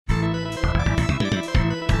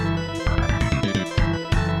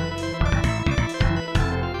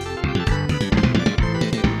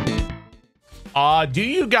Do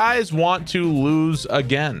you guys want to lose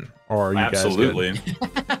again, or are you Absolutely. guys good?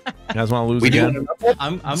 You guys want to lose again?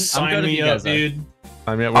 I'm Sign good if me you up, guys are. dude.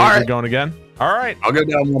 I mean, All we're right. going again. All right. I'll go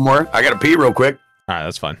down one more. I got to pee real quick. All right,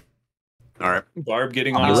 that's fine. All right. Barb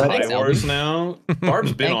getting on his Thanks, high horse Albie. now.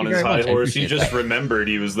 Barb's been Thank on you his very high much. I horse. He appreciate just that. remembered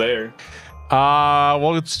he was there.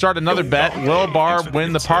 We'll start another bet. Will Barb Thanks for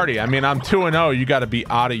win the the party? I mean, I'm 2-0. You got to be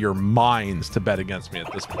out of your minds to bet against me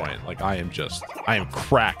at this point. Like, I am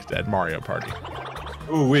cracked at Mario Party.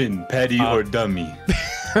 Who win, Patty or Dummy?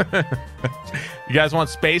 You guys want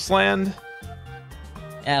Spaceland?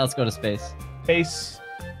 Yeah, let's go to space. Space.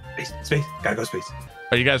 Space. Gotta go space.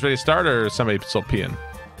 Are you guys ready to start, or is somebody still peeing?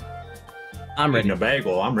 I'm ready. In a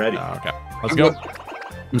bagel. I'm ready. Oh, okay. Let's go.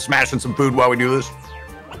 I'm smashing some food while we do this.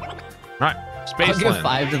 All right. I'll give Spaceland.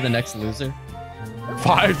 5 to the next loser.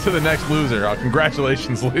 5 to the next loser. Oh,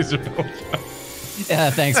 congratulations, LaserBelch.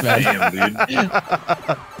 Yeah, thanks, man. Damn,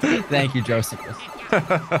 dude. Thank you, Joseph.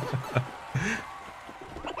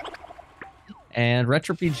 And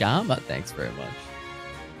Retro Pajama, thanks very much.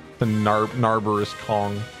 The Narberus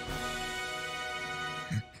Kong.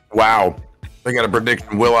 Wow. I got a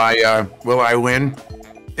prediction. Will I win?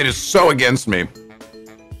 It is so against me.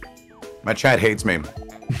 My chat hates me.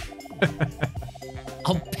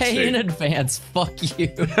 I'll pay in advance. Fuck you.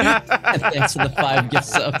 And thanks for the 5 gift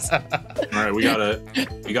subs. All right, we got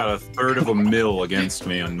a third of a mil against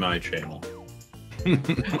me on my channel. No,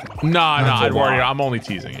 That's a I'd worry. lot. I'm only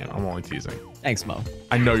teasing you. I'm only teasing. Thanks, Mo.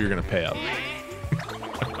 I know you're gonna pay up.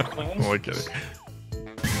 I'm only kidding.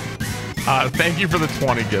 Thank you for the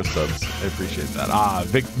 20 gift subs. I appreciate that.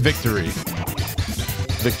 Victory.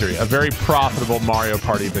 Victory. A very profitable Mario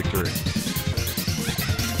Party victory.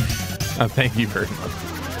 Thank you very much.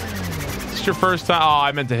 It's your first time. Oh,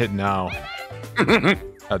 I meant to hit no.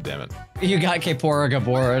 God damn it. You got Kepora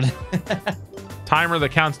bored. Timer that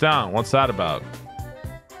counts down. What's that about?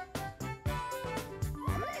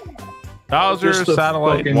 Bowser, Just the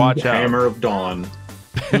satellite, fucking watch out. Hammer of Dawn.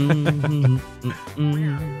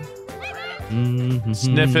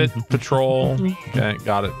 Sniff it, patrol. Okay,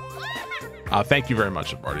 got it. Thank you very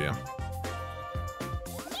much, Bardia.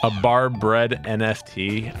 A Barb bread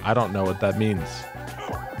NFT. I don't know what that means.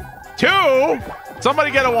 2?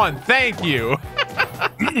 Somebody get a 1. Thank you.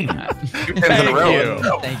 Thank you.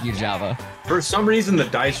 Thank you, Java. For some reason, the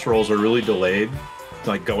dice rolls are really delayed,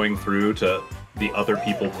 like going through to the other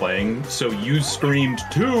people playing. So you screamed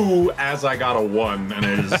 2 as I got a 1, and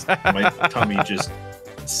it is, my tummy just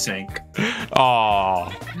sank. Aw.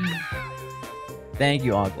 Thank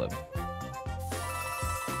you, Oglib.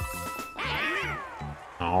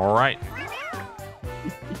 All right.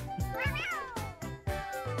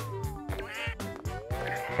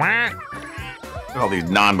 All these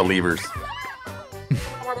non-believers.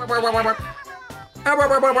 I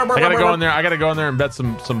gotta go in there. I gotta go in there and bet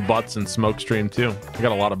some butts and smoke stream too. I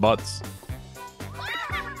got a lot of butts.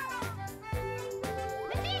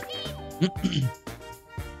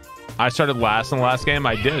 I started last in the last game.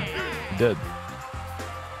 I did.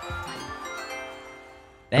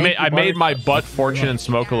 I made my butt fortune in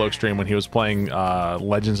Smokaloke stream when he was playing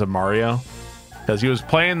Legends of Mario, because he was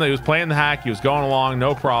playing the hack. He was going along,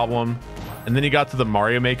 no problem, and then he got to the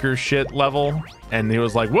Mario Maker shit level, and he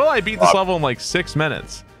was like, "Will I beat this level in like 6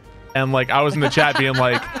 minutes?" And like I was in the chat being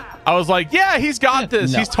like, I was like, "Yeah, he's got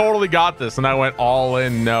this. No. He's totally got this," and I went all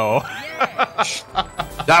in. No.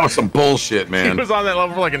 That was some bullshit, He man. was on that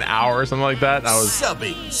level for like an hour or something like that. I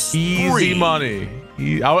was easy money.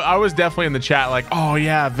 I was definitely in the chat like, oh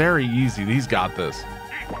yeah, very easy. He's got this.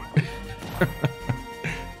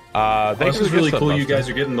 This is really cool. You guys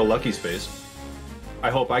are getting the lucky space. I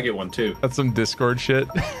hope I get one too. That's some Discord shit.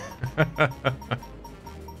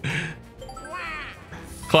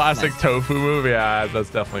 Classic tofu move. Yeah, that's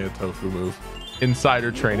definitely a tofu move.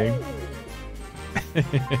 Insider training.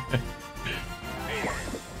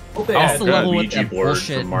 That's the level with Ouija that board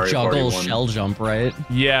bullshit from Mario juggle Party 1. shell jump, right?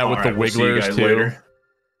 Yeah, with All the right, we'll see you wigglers guys too. later.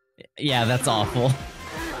 Yeah, that's awful.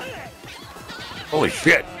 Holy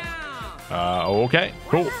shit. Okay,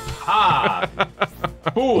 cool. Ah,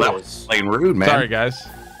 Well, that was plain rude, man. Sorry, guys.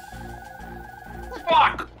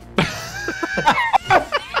 fuck!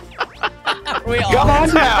 We all Come on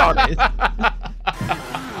down.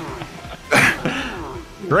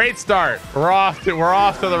 Great start. We're off to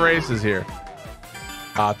the races here.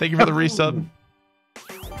 Thank you for the resub.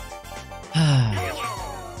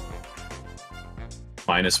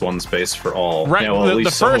 -1 space for all. Right, Yeah, well, at the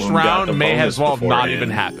least some of first them got round the may bonus as well have not beforehand. even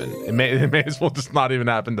happened. It may as well just not even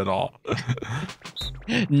happened at all.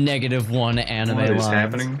 -1 anime What is lines.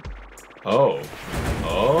 happening? Oh.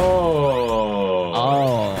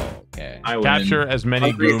 Oh, okay. I win. Capture as many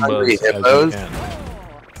Hungry, Goombas hungry as you hippos. can.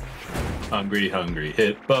 Hungry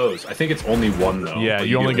hippos. I think it's only one though. Yeah, Like,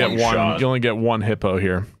 you only get one. shot. You only get one hippo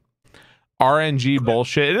here. RNG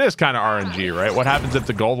bullshit. It is kind of RNG, right? What happens if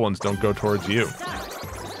the gold ones don't go towards you?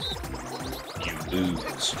 You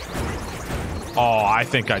lose. Oh, I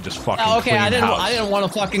think I just fucking. Oh, okay, cleaned I house. didn't want a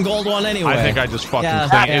fucking gold one anyway. I think I just fucking Yeah,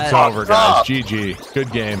 cleaned. yeah, It's yeah. over, guys. GG. Good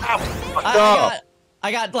game.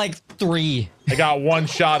 I got like 3. I got one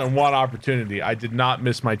shot and one opportunity. I did not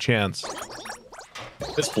miss my chance.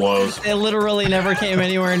 This blows. It literally never came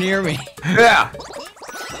anywhere near me. Yeah.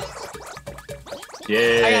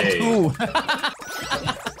 Yay. I got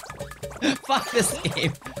 2. Fuck this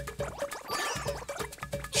game.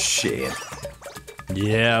 Shit.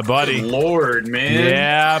 Yeah, buddy. Lord, man.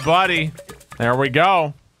 Yeah, buddy. There we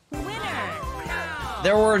go.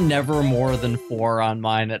 There were never more than 4 on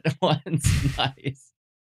mine at once. Nice.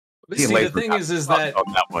 See, the thing is that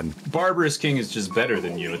on that one. Barbarous King is just better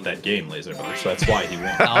than you at that game, LaserBelch. So that's why he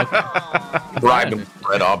won. Bribed him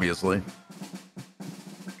for it, obviously.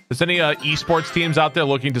 Is any esports teams out there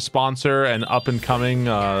looking to sponsor an up and coming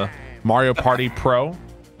Mario Party Pro?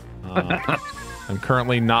 I'm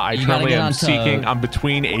currently not. I You gotta currently get am onto- seeking. I'm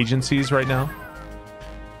between agencies right now.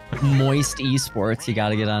 Moist esports you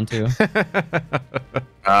gotta get onto.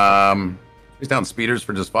 He's down speeders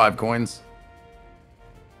for just 5 coins.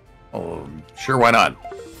 Oh, sure, why not?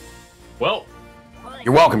 Well,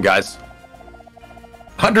 You're welcome, guys.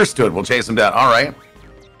 Understood. We'll chase him down. All right.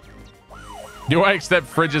 Do I accept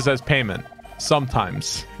fridges as payment?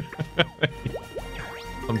 Sometimes.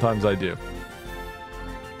 Sometimes I do.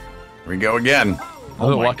 Here we go again.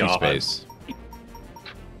 Another my lucky God. space.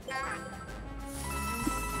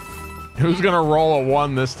 Who's gonna roll a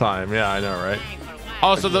 1 this time? Yeah, I know, right?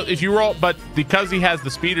 Also, if you roll, but because he has the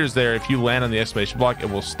speeders there, if you land on the exclamation block, it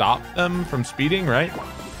will stop them from speeding, right?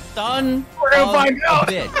 Son We're gonna of find a out.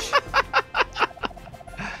 bitch.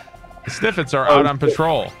 The Sniffets are out on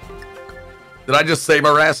patrol. Did I just save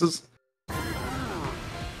our asses?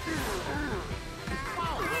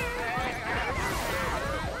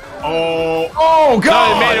 oh, No,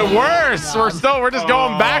 God! it made it worse. We're just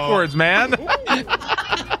going backwards, man.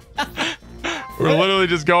 We're literally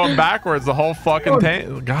just going backwards the whole fucking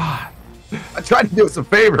thing. God. I tried to do us a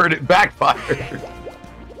favor and it backfired.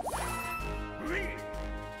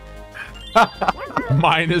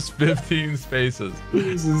 Minus 15 spaces.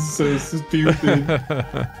 this is so stupid.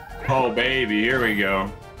 Oh, baby, here we go.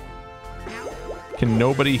 Can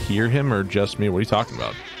nobody hear him or just me? What are you talking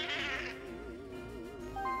about?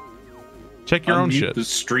 Check your own Unmute shit. the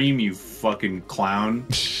stream, you fucking clown.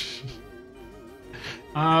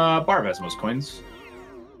 Barb has most coins.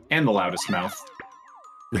 And the loudest mouth.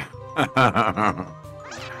 Can't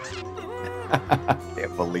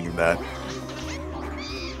believe that.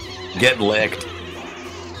 Get licked.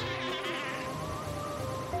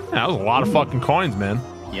 That was a lot of fucking coins, man.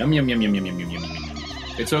 Yum, yum, yum, yum, yum, yum, yum, yum, yum.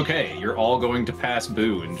 It's okay. You're all going to pass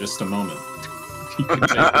Boo in just a moment. You can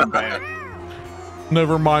take them back.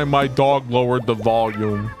 Never mind, my dog lowered the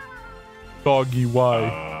volume. Doggy,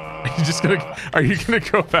 why? Are you gonna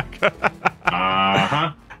go back?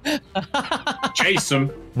 Uh-huh. Chase him.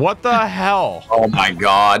 What the hell? Oh my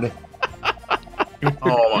God.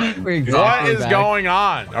 Oh my. We're exactly What is back. going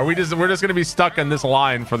on? We're just gonna be stuck in this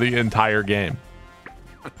line for the entire game.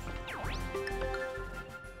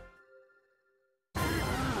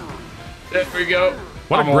 There we go.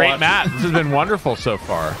 What I'm a great watching. map. This has been wonderful so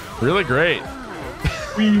far. Really great.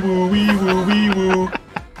 Wee woo, wee woo, wee woo.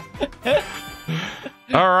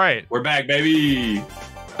 All right. We're back, baby.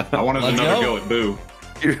 I wanted Let's another go. go at Boo.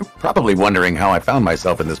 You're probably wondering how I found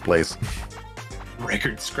myself in this place.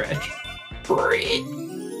 Record scratch.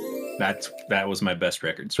 That was my best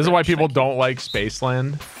record scratch. This is why people Thank don't like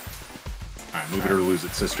Spaceland. you. All right, move it or lose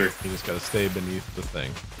it, sister. You just gotta stay beneath the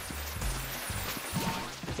thing.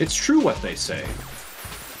 It's true what they say.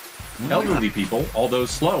 Elderly people, although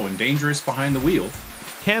slow and dangerous behind the wheel,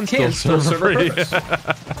 Can can still serve a free. purpose.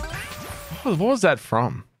 What was that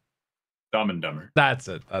from? Dumb and Dumber. That's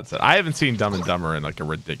it. That's it. I haven't seen Dumb and Dumber in like a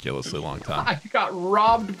ridiculously long time. I got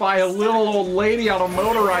robbed by a little old lady on a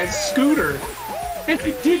motorized scooter, and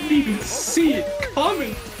I didn't even see it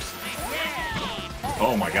coming.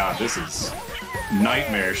 Oh my god, this is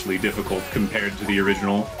nightmarishly difficult compared to the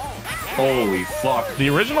original. Holy fuck. The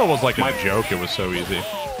original was like a My- joke. It was so easy.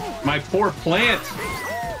 My poor plant.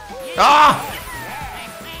 Ah!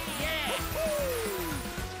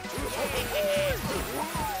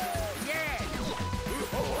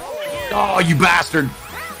 Oh, you bastard!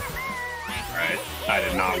 Alright, I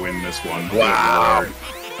did not win this one. Wow.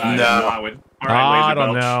 I did No. not win. I Alright,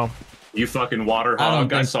 don't LaserBelch. know. You fucking water I don't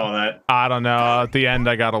hog. I think saw that. I don't know. At the end,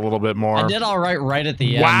 I got a little bit more. I did all right at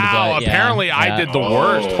the end. Wow, but yeah, apparently I did the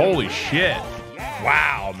worst. Oh. Holy shit.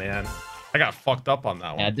 Wow, man. I got fucked up on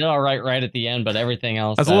that one. Yeah, I did all right at the end, but everything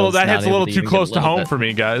else. That's a little. That hits a little too close to home for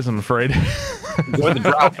me, guys. I'm afraid. Enjoy the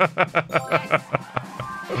drop.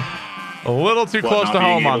 A little too What, close not to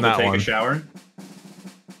being home able on to that take one. a shower?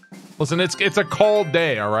 Listen, it's a cold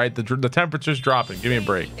day. All right, the temperature's dropping. Give me a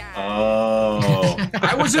break. Oh,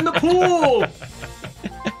 I was in the pool.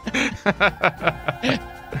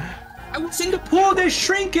 I was in the pool. There's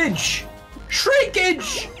shrinkage.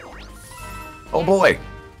 Shrinkage. Oh boy.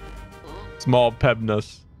 Small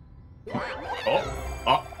pebness.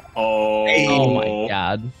 Oh. Oh my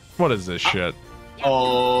god. What is this shit?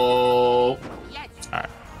 Oh. All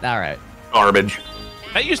right. Garbage.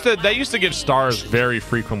 That used to give stars very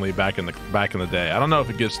frequently back in the day. I don't know if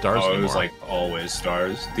it gives stars Oh, it anymore. was like always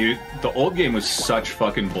stars. Dude, the old game was such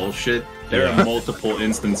fucking bullshit. There are multiple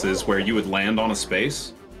instances where you would land on a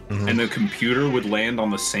space and the computer would land on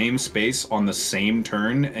the same space on the same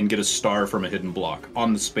turn and get a star from a hidden block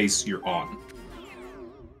on the space you're on.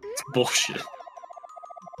 It's bullshit.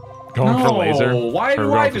 going for laser. Why Or do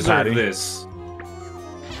going I for deserve Patty. this?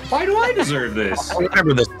 Why do I deserve this? I'll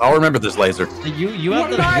remember this. I'll remember this laser. You What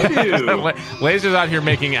have did I the do? Laser's out here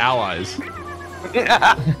making allies.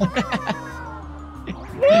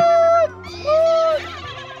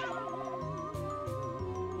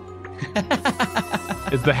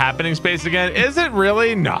 Is the happening space again? Is it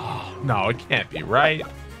really? No, it can't be, right?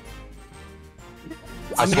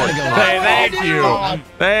 I'm gonna go. Hey,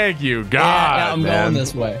 thank you, God. Yeah, I'm man. going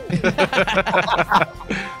this way.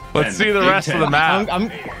 Let's see the Big rest of the 10. map.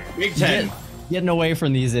 I'm Big 10. getting away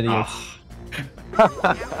from these idiots.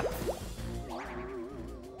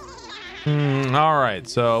 All right,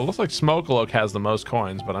 so it looks like Smokaloke has the most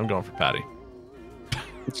coins, but I'm going for Patty.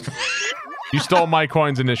 You stole my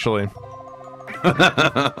coins initially. What?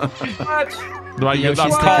 I'm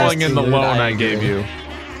Yoshi's calling in the stickers, loan dude, I I gave agree.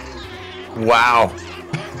 you. Wow.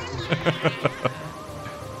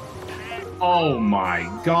 Oh my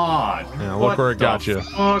god. Yeah, look where it got you.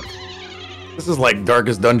 Fuck? This is like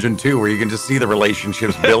Darkest Dungeon 2, where you can just see the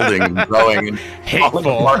relationships building and growing and falling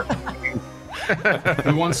Hateful. apart.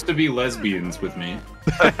 Who wants to be lesbians with me?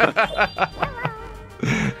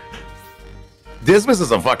 Dismas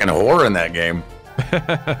is a fucking whore in that game.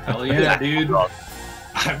 Hell yeah, dude.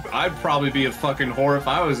 I'd probably be a fucking whore if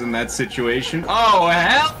I was in that situation. Oh,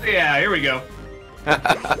 hell yeah. Here we go.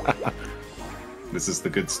 This is the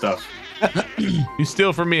good stuff. You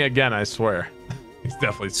steal from me again, I swear. He's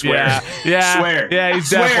definitely Swear. Yeah, Swear. yeah, he's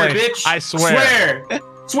Swear, definitely. bitch. I swear.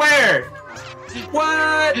 Swear.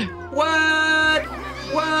 What? What?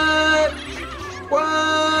 What?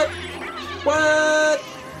 What? What?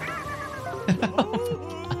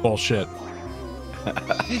 Bullshit.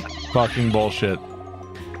 Fucking bullshit.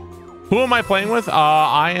 Who am I playing with?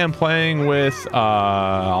 I am playing with.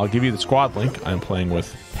 I'll give you the squad link. I'm playing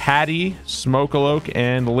with Patty, Smokaloke,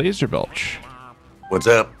 and LaserBelch. What's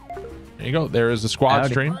up? There you go. There is the squad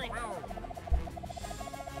Howdy. stream.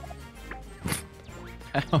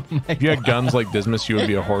 Oh my If you had guns like Dismas, you would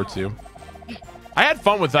be a whore too. I had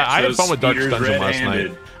fun with that. I had fun with Darkest Speeders Dungeon last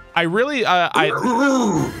red-handed. night. I really, I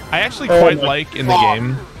actually quite like in the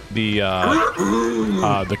game the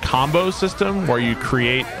combo system where you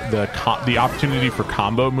create the opportunity for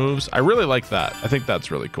combo moves. I really like that. I think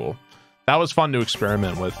that's really cool. That was fun to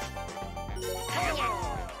experiment with.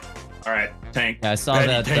 All right, tank. Yeah, I saw Ready,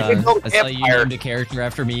 that. tank. I saw you named a character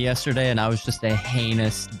after me yesterday, and I was just a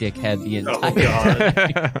heinous dickhead the entire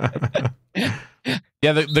God.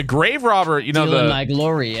 Yeah, the grave robber. You know Stealing the. my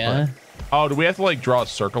glory, yeah. Oh, do we have to like draw a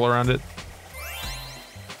circle around it?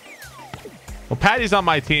 Well, Patty's on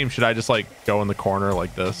my team. Should I just like go in the corner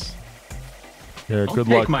like this? Here, Don't good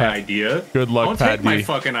take luck, my Pat. idea. Good luck, Don't take my Paddy.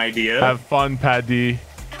 fucking idea. Have fun, Paddy.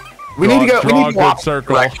 We need to go. We Draw need a to go good opposite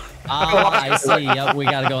circle. direction. Ah, I see. Yep, we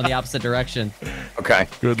gotta go in the opposite direction. Okay.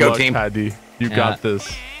 Good Go luck, team. Paddy. You Yeah. got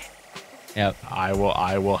this. Yep. I will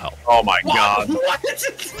help. Oh my god.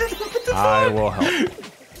 I will help.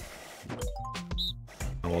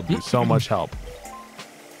 I will do so much help.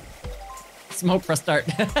 Smoke for start.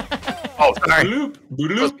 Oh, sorry. Boodaloop,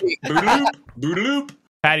 boodaloop, boodaloop, boodaloop.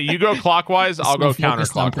 Patty, you go clockwise. I'll go Smoke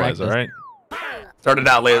focused on counterclockwise. All right. Start it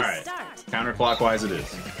out, Liz. All right, counterclockwise it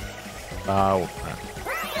is.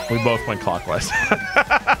 We both went clockwise.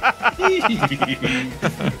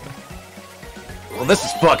 Well, this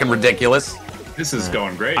is fucking ridiculous. This is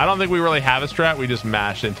going great. I don't think we really have a strat. We just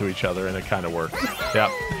mash into each other, and it kind of works. Yep.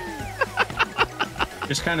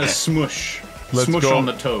 Just kind of smush. Let's smush go on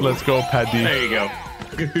the toe. Let's go, Paddy. There you go.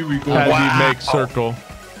 Here we go. Paddy, Wow. make circle.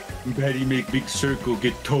 Patty make big circle,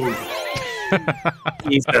 get told.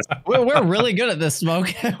 Jesus. We're really good at this,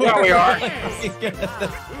 Smoke. Yeah, we are. Really good at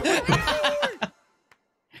this.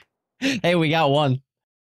 Hey, we got one.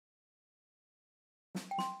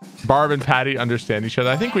 Barb and Patty understand each other.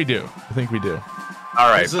 I think we do. I think we do. All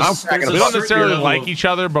right. There's a- I'm there's cracking a We a don't certain necessarily level like of- each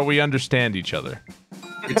other, but we understand each other.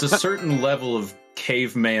 It's a certain level of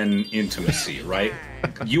caveman intimacy, right?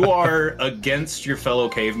 You are against your fellow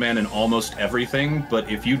caveman in almost everything, but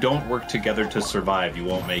if you don't work together to survive, you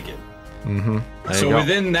won't make it. Mm-hmm. So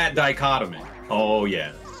within that dichotomy, oh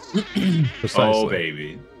yeah, oh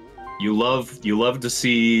baby, you love to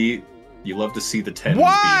see the tens.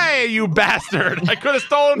 Why, you bastard? I could have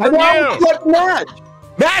stolen I from want you. to mash.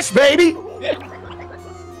 Mash, baby.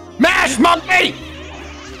 Mash, monkey.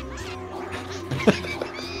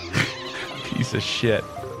 Piece of shit.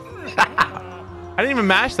 I didn't even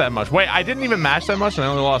mash that much. Wait, I didn't even mash that much, and I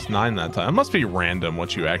only lost 9 that time. It must be random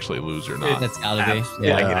what you actually lose or not. That's gotta be.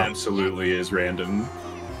 Yeah, Yeah. it absolutely is random.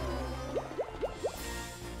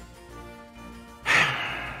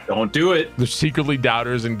 Don't do it. They're secretly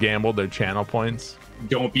doubters and gambled their channel points.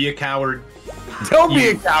 Don't be a coward. Don't be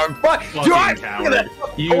a coward. Fuck. Fucking coward.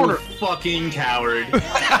 You fucking coward.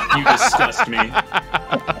 You disgust me.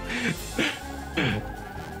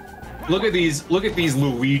 Look at these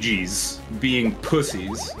Luigis being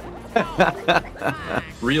pussies.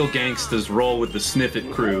 Real gangsters roll with the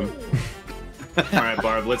Sniffit crew. Alright,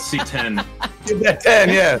 Barb, let's see 10. Give that 10,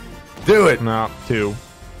 yeah. Do it. No, 2.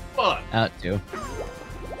 Fuck. Out too.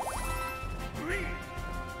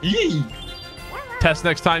 Yee. Test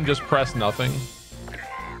next time, just press nothing.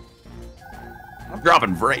 I'm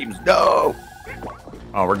dropping frames. No.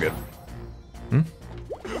 Oh, we're good.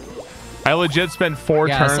 I legit spent 4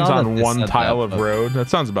 Yeah, I turns saw on that they 1 said tile that, of but- road. That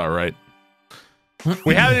sounds about right.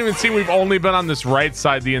 We haven't even seen, we've only been on this right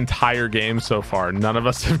side the entire game so far. None of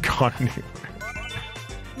us have gone anywhere.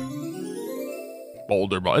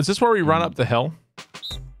 Boulder ball. Is this where we run up the hill?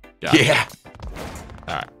 Yeah.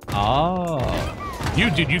 All right. Oh.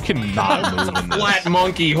 You, dude, you cannot move in this. Flat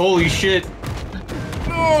monkey, holy shit.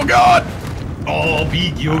 Oh, God. Oh,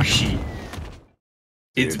 big Yoshi.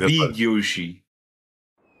 It's Dude, big Yoshi.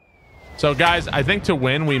 So, guys, I think to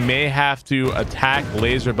win, we may have to attack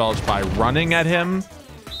LaserBelch by running at him.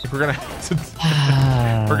 We're gonna have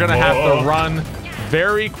to run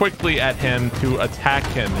very quickly at him to attack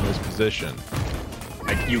him in his position.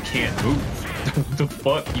 Like, you can't move. What the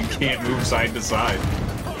fuck? You can't move side to side.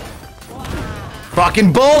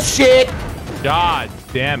 Fucking bullshit. God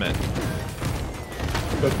damn it.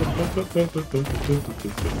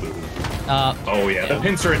 Oh yeah, the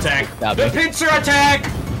pincer attack. Yeah, The baby. pincer attack.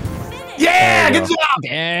 Yeah, There you good go. job.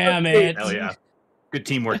 Damn it. Hell yeah. Good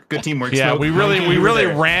teamwork. Good teamwork. Yeah, Smoke. we Monkey, really you were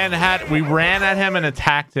there. ran at him and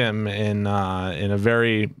attacked him in a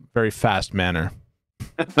very, very fast manner.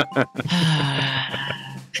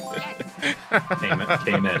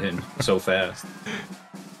 Came at him so fast.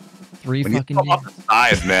 3 When you fucking come up the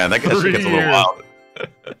size, man, that shit gets a little wild.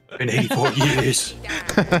 In 84 years.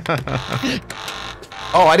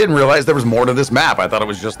 Oh, I didn't realize there was more to this map. I thought it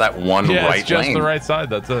was just that one Yeah, right it's just lane. the right side.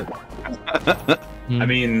 That's it. I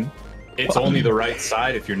mean, it's only the right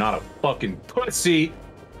side if you're not a fucking pussy.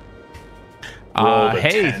 Roll the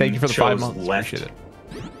Hey, 10, thank you for the 5 chose months. left. Appreciate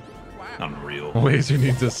Unreal. it. Laser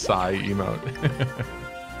needs a sigh emote.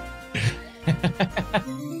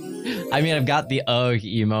 I mean, I've got the ugh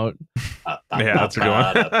emote. Yeah, that's a good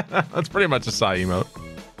one. That's pretty much a sigh emote.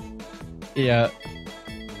 Yeah.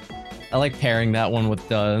 I like pairing that one with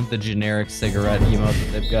the generic cigarette emote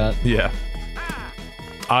that they've got. Yeah.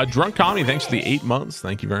 Drunk Tommy, thanks for the 8 months.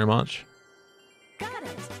 Thank you very much.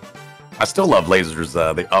 I still love lasers,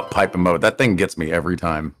 the up pipe emote. That thing gets me every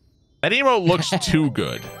time. That emote looks too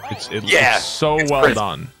good. It Yeah, looks so it's well crazy.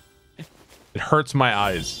 done. It hurts my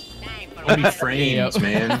eyes. So many frames,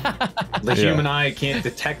 man. The Yeah. human eye can't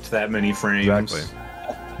detect that many frames. Exactly.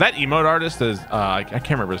 That emote artist is I can't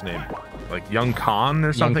remember his name. Like Young Khan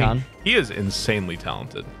or something. Khan. He is insanely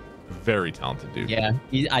talented. Very talented dude. Yeah,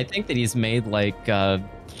 I think that he's made like I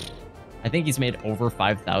think he's made over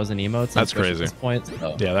 5,000 emotes. on That's Twitch crazy. At this point,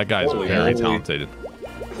 so. Yeah, that guy's Holy very moly. talented.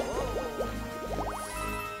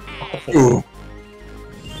 Ooh.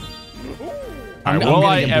 All right, I'm will gonna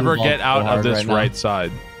I get ever blue get ball out so of hard this right now. right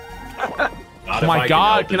side? Not Oh if my I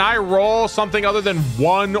god, help can it. I roll something other than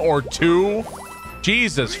 1 or 2?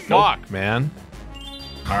 Jesus fuck, man.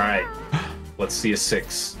 All right. Let's see a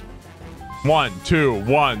 6. 1, 2,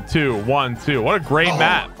 1, 2, 1, 2. What a great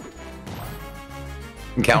map.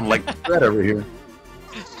 I'm counting like red over here.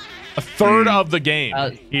 A third of the game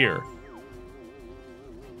here.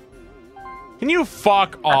 Can you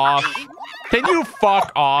fuck off? Can you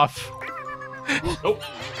fuck off? Nope.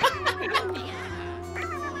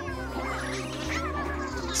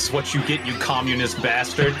 This is what you get, you communist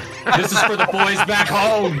bastard. This is for the boys back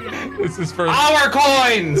home. This is for our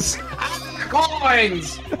coins. Our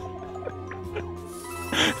coins.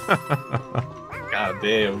 God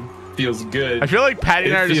damn. Feels good. I feel like Patty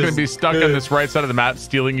and I are just going to be feels stuck good. on this right side of the map,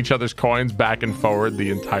 stealing each other's coins back and forward the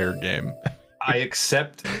entire game. I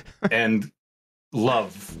accept and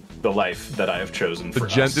love the life that I have chosen for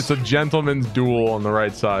us. It's a gentleman's duel on the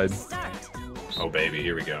right side. Oh, baby,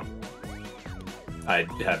 here we go. I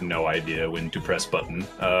have no idea when to press button.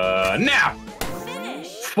 Now!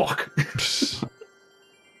 Fuck.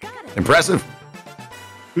 Impressive.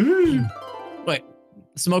 Wait,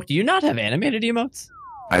 Smoke, do you not have animated emotes?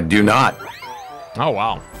 I do not. Oh,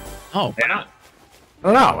 wow. Oh, Yeah. I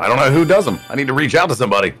don't know. I don't know who does them. I need to reach out to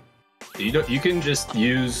somebody. You can just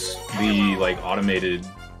use the like automated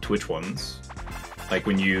Twitch ones. Like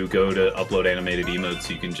when you go to upload animated emotes,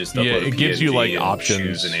 you can just upload a it gives you PNG like and options.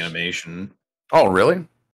 choose an animation. Oh, really?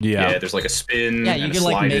 Yeah. Yeah, there's like a spin Yeah, you and a can,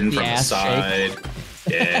 like, slide make in the from the ass side.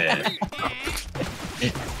 Yeah.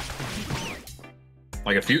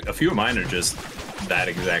 Like a few of mine are just that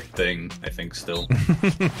exact thing, I think still.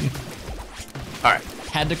 All right.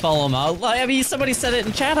 had to call him out. I mean, somebody said it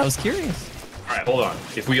in chat. I was curious. All right, hold on.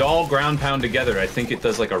 If we all ground pound together, I think it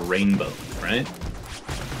does like a rainbow, right?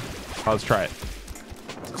 Let's try it.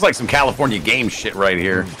 Looks like some California game shit right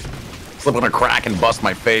here. Slip on a crack and bust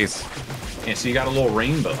my face. Yeah, so you got a little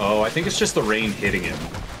rainbow. Oh, I think it's just the rain hitting him.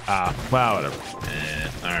 Well, whatever.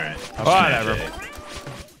 All right. Whatever.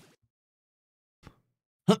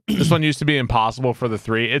 This one used to be impossible for the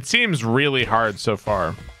 3. It seems really hard so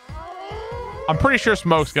far. I'm pretty sure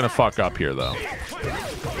Smoke's gonna fuck up here, though.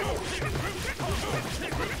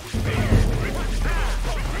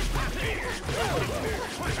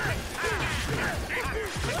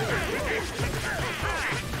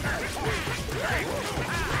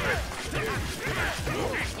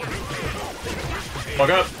 Fuck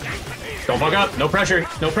up. Don't fuck up. No pressure.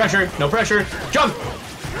 No pressure. No pressure. Jump.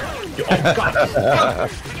 Oh, God.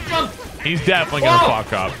 Jump. Jump. He's definitely gonna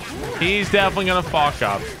fuck up. He's definitely gonna fuck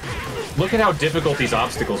up. Look at how difficult these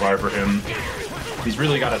obstacles are for him. He's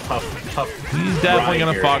really got a tough. He's definitely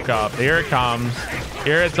gonna here. fuck up. Here it comes.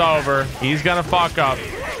 Here it's over. He's gonna fuck up.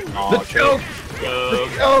 Oh, The choke.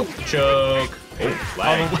 choke. Choke. Oh,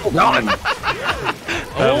 lag.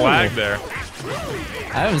 That lag there.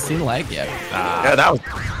 I haven't seen lag yet. Yeah, that was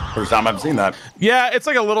the first time I've seen that. Yeah, it's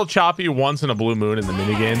like a little choppy once in a blue moon in the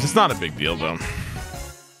mini games. It's not a big deal though.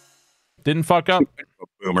 Didn't fuck up.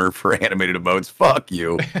 Boomer for animated emotes. Fuck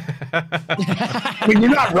you. I mean,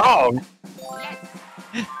 you're not wrong.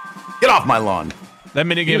 Get off my lawn. That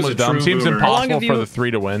mini game was was a dumb. true Seems boomer. How long impossible have for you- the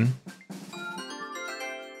 3 to win.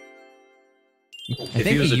 I he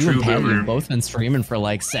think was that a you true and Patty boomer. have both been streaming for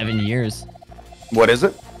like 7 years. What is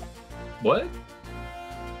it? What?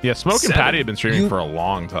 Yeah, Smoke and 7. Patty have been streaming You- for a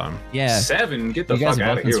long time. Yeah. 7? Get the You guys fuck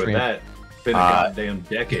have out both of been here with streaming. that. Been a goddamn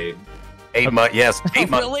decade. 8 months. Yes, 8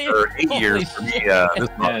 months Really? or 8 Holy years for me. This Yeah,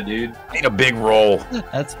 month. dude. Ain't a big roll.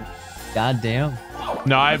 That's goddamn.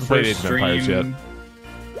 No, I haven't played Age First of Empires yet. stream-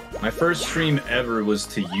 My first stream ever was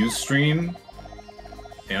to Ustream,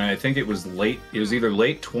 and I think it was late. It was either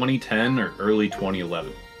late 2010 or early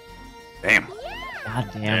 2011. Damn.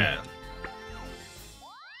 Goddamn. Yeah.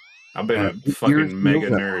 I've been a Years fucking mega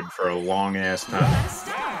moving. nerd for a long ass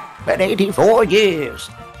time. Been 84 years.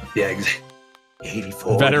 Yeah, exactly.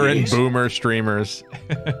 84 Veteran years. boomer streamers.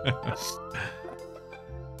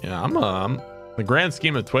 Yeah, I'm the grand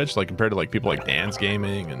scheme of Twitch, like compared to like people like Dan's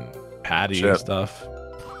Gaming and Patty and Shit. stuff.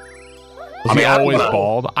 I Was mean, he I don't always know.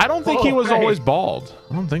 bald? I don't think he Oh, was right. always bald.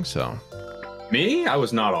 I don't think so. Me? I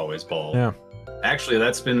was not always bald. Yeah. Actually,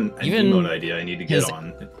 that's been an Even emote idea I need to get his-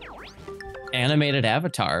 on. Animated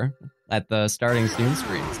avatar at the starting soon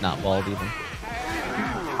screen. It's not bald either.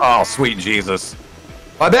 Oh, sweet Jesus.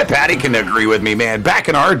 I bet Patty can agree with me, man. Back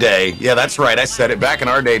in our day, yeah, that's right. I said it. Back in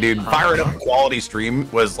our day, dude, firing up a quality stream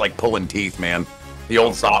was like pulling teeth, man. The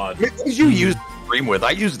old God. soft. What did you use to stream with?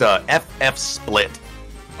 I used a FF Split.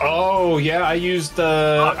 Oh yeah, I used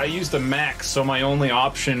the Mac, so my only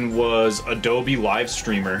option was Adobe Live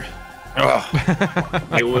Streamer.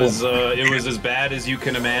 Ugh. It was as bad as you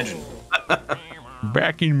can imagine.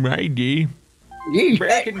 Back in my day.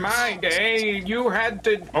 Back in my day, you had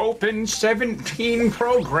to open 17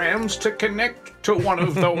 programs to connect to one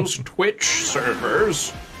of those Twitch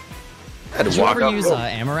servers. I had Did to you walk ever up. use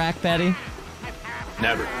Amarak, Patty?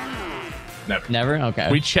 Never. Never? Okay.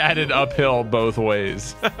 We chatted uphill both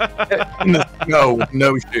ways.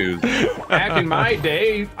 No shoes. Back in my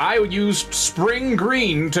day, I used spring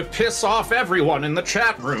green to piss off everyone in the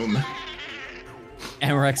chat room.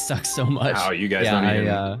 Amarex sucks so much. Wow, you guys don't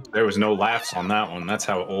even... There was no laughs on that one. That's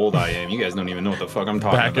how old I am. You guys don't even know what the fuck I'm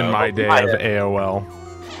talking about. Back in my day of AOL.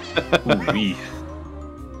 Ooh-wee.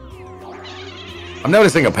 I'm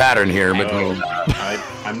noticing a pattern here between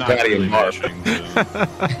I'm not Patty really and Barb. mashing, so.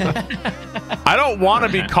 I don't want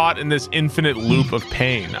to be caught in this infinite loop of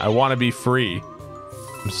pain. I want to be free.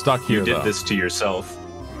 I'm stuck here, You did though. this to yourself.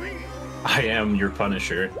 I am your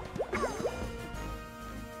punisher.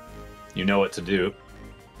 You know what to do.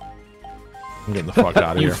 I'm getting the fuck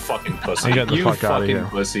out of You here. fucking pussy. I'm getting the You fuck outta fucking here.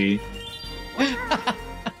 pussy.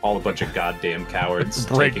 All a bunch of goddamn cowards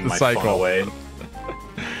Break taking the my cycle. fun away.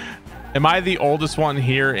 Am I the oldest one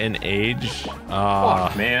here in age?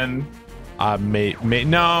 Fuck, man.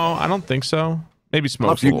 No, I don't think so. Maybe A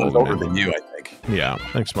Smoke's a few little older older. than you, I think. Yeah, I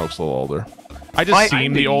think Smoke's a little older. I just seem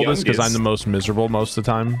I'm the the oldest because I'm youngest. the most miserable most of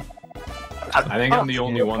the time. I think I'm the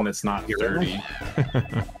only one that's not 30.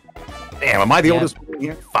 Damn, am I the Yeah. oldest one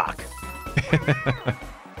here? Fuck.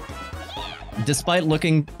 Despite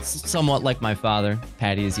looking somewhat like my father,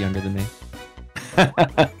 Patty is younger than me.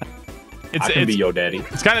 It's I can be your daddy.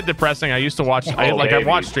 it's kind of depressing. I used to watch I baby.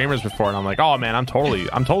 watched streamers before and I'm like, "Oh man, I'm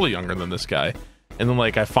totally younger than this guy." And then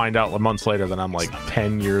like I find out months later that I'm like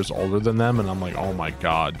 10 years older than them and I'm like, "Oh my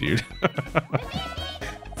god, dude."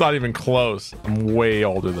 It's not even close. I'm way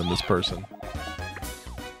older than this person.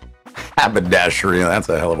 Haberdashery, that's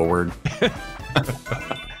a hell of a word.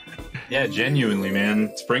 Yeah, genuinely,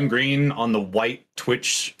 man. Spring green on the white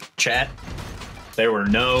Twitch chat. There were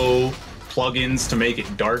no plugins to make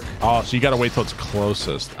it dark. Oh, so you got to wait till it's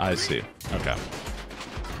closest. I see. Okay.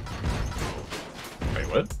 Wait,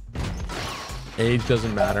 what? Age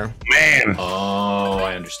doesn't matter. Man. Oh,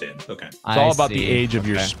 I understand. Okay. It's all about the age of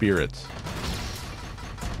your spirit.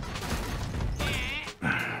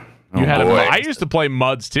 You had boy. I used to play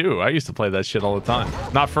Muds too. I used to play that shit all the time.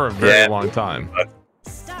 Not for a very Yeah. long time.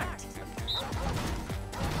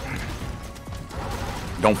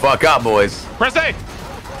 Don't fuck up, boys. Press A.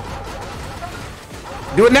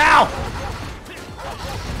 Do it now.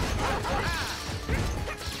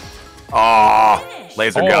 Oh,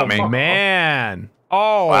 laser got me. Man.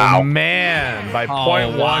 Oh Wow. man. By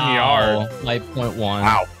 0.1 yard. Like 0.1.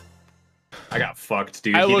 Wow. I got fucked,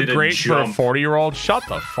 dude. I He look did a great for a jump. 40-year-old. Shut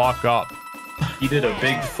the fuck up. He did a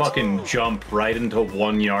big fucking jump right into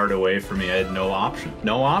 1 yard away from me. I had no option.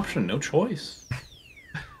 No option. No choice.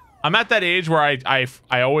 I'm at that age where I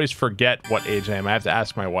always forget what age I am. I have to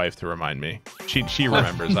ask my wife to remind me. She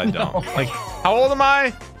remembers. I don't. Like, how old am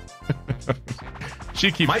I?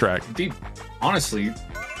 She keeps track. Dude, honestly,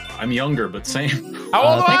 I'm younger, but same. How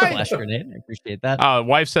old Thank you, am Flash Grenade. I appreciate that. I?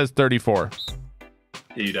 Wife says 34.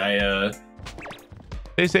 Dude,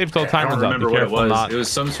 Stay safe till I time don't runs out. Be remember what it careful was. not. It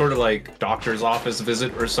was some sort of like doctor's office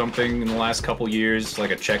visit or something in the last couple years,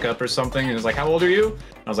 like a checkup or something. And it was like, how old are you?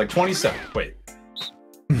 I was like, 27. Wait.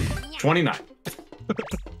 29.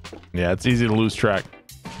 Yeah, it's easy to lose track.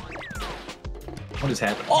 What is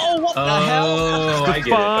happening? Oh, what the hell? Oh, I get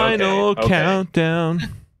it. Final Okay. countdown. I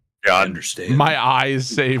God. understand. My eyes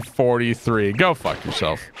say 43. Go fuck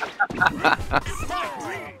yourself.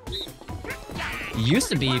 It used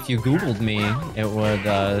to be if you Googled me, it would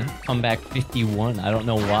come back 51. I don't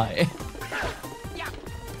know why.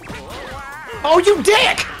 Oh, you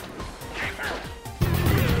dick!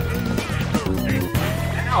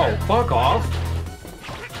 Ow, fuck off.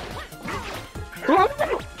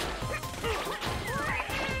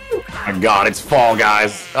 My God, it's Fall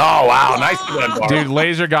Guys. Oh wow, nice one, Barb. Dude,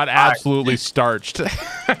 Laser got absolutely starched.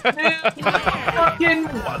 Fucking,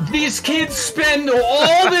 these kids spend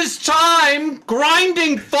all this time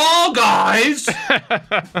grinding Fall Guys.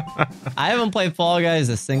 I haven't played Fall Guys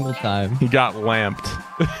a single time. He got lamped.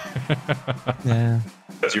 Yeah.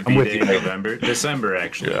 That's your I'm with B-Day you, mate. November. December,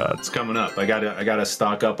 actually. Yeah. It's coming up. I gotta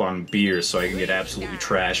stock up on beer so I can get absolutely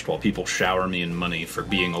trashed while people shower me in money for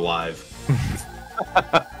being alive.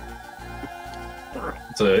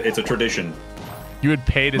 It's a tradition. You would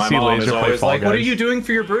pay to My see mom is Laser play always Fall like, Guys. "What are you doing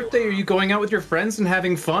for your birthday? Are you going out with your friends and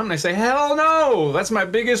having fun?" And I say, "Hell no! That's my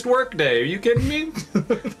biggest work day. Are you kidding me?"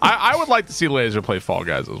 I would like to see Laser play Fall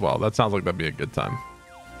Guys as well. That sounds like that'd be a good time.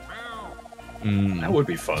 That would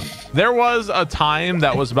be fun. There was a time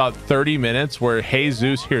that was about 30 minutes where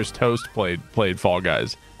Jesus Here's Toast played Fall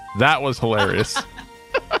Guys. That was hilarious.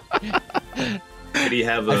 Did he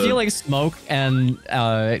have a? I feel like Smoke and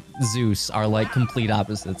Zeus are like complete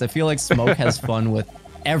opposites. I feel like Smoke has fun with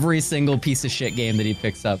every single piece of shit game that he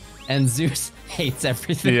picks up, and Zeus hates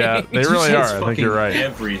everything. Yeah, they really are. I think you're right.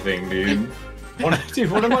 Everything, dude. One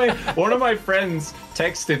of my friends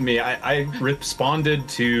texted me. I responded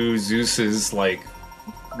to Zeus's like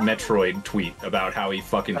Metroid tweet about how he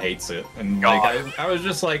fucking hates it, and like I was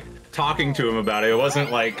just like talking to him about it. It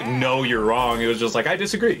wasn't like, no, you're wrong. It was just like, I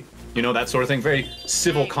disagree. You know, that sort of thing. Very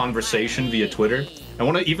civil conversation via Twitter.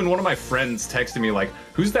 And even one of my friends texted me like,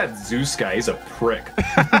 "Who's that Zeus guy? He's a prick."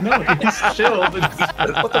 No, he's chill. What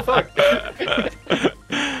the fuck?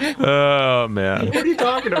 Oh man. What are you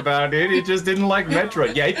talking about, dude? He just didn't like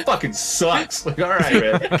Metroid. Yeah, he fucking sucks. Like, all right,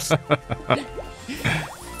 man.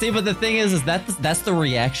 See, but the thing is that's the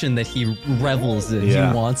reaction that he revels in. Yeah.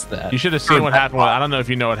 He wants that. You should have seen what happened. I don't know if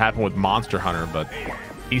you know what happened with Monster Hunter, but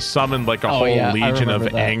he summoned like a whole legion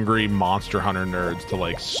of angry Monster Hunter nerds to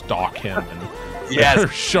like stalk him, and they're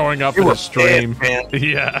showing up in the stream.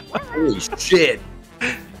 Yeah. Holy shit.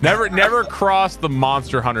 Never cross the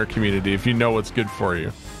Monster Hunter community if you know what's good for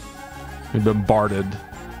you. You've been bombarded.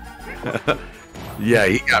 Yeah,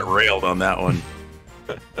 he got railed on that one.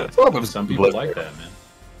 Some people like that, man.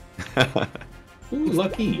 Ooh,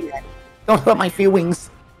 lucky. Don't hurt my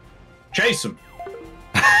feelings. Chase him.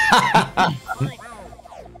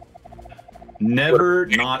 Never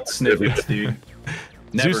not snippets, dude.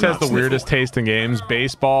 Never Zeus has the weirdest taste in games: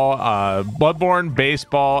 baseball, Bloodborne,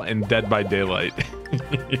 baseball, and Dead by Daylight.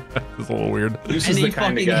 It's a little weird. Zeus And is he the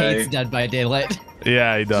kind fucking of guy. hates Dead by Daylight.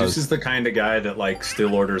 Yeah, he does. Zeus is the kind of guy that like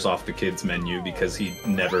still orders off the kids menu because he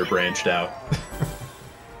never branched out.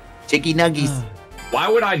 Chicky nuggies. Why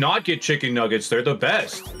would I not get chicken nuggets? They're the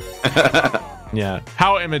best. Yeah.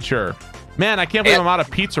 How immature. Man, I can't believe I'm out of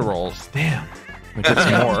pizza rolls. Damn. I get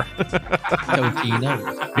some more.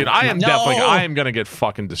 Dude, I am gonna get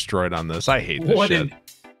fucking destroyed on this. I hate this shit.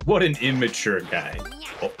 What an immature guy.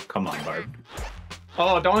 Oh, come on, Barb.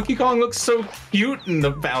 Oh, Donkey Kong looks so cute in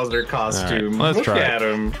the Bowser costume. Right, let's Look try at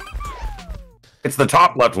him. It's the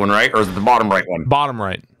top left one, right? Or is it the bottom right one? Bottom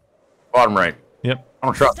right. Bottom right. Yep. I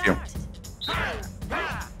don't trust you.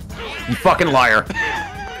 You fucking liar.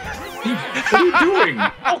 What are you doing?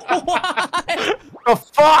 The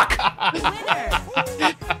fuck?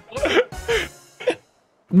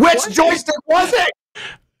 Which joystick was it?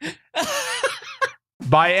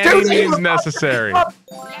 By any means necessary.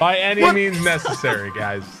 By any means necessary,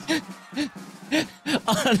 guys.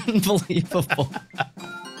 Unbelievable.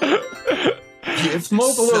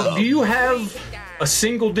 Smokaloke, do you have a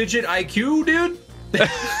single-digit IQ, dude?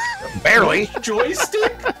 Barely.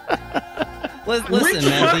 Joystick? Listen, Which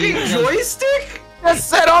man. fucking joystick? It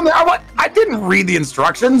said on there. I didn't read the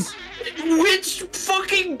instructions. Which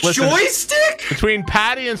fucking joystick? Between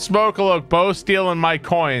Patty and Smokaloke both stealing my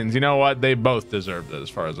coins, you know what? They both deserved it as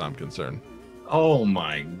far as I'm concerned. Oh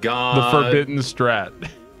my god. The forbidden strat.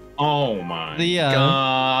 Oh my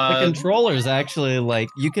god. The controllers actually, like,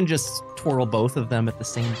 you can just twirl both of them at the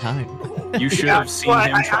same time. You should have seen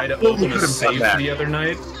him try to open a safe the other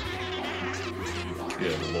night.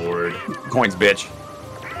 Good lord. Coins, bitch.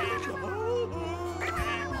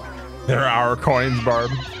 They're our coins, Barb.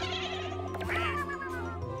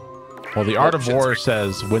 Well, the Art of War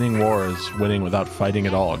says winning war is winning without fighting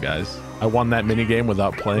at all, guys. I won that minigame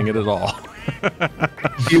without playing it at all.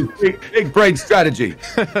 You big brain strategy.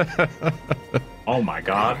 Oh my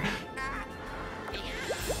god.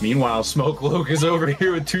 Meanwhile, Smokaloke is over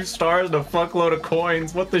here with 2 stars and a fuckload of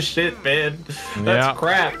coins. What the shit, man? That's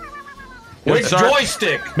crap. Which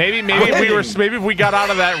joystick? Maybe if we got out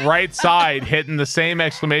of that right side, hitting the same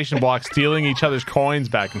exclamation block, stealing each other's coins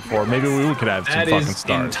back and forth. Maybe we could have some fucking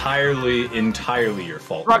stars. That is entirely your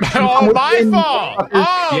fault. Oh, my fault.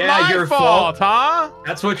 Oh, yeah, my your fault, huh?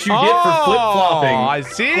 That's what you get for flip flopping. I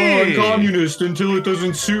see. Oh, I'm communist until it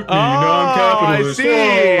doesn't suit me. Now I'm capitalist. I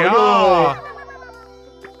see.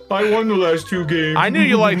 I won the last 2 games. I knew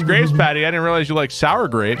you liked grapes, Patty. I didn't realize you liked sour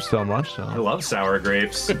grapes so much. So. I love sour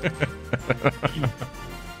grapes. It's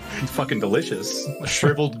fucking delicious.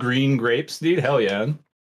 Shriveled green grapes, dude. Hell yeah.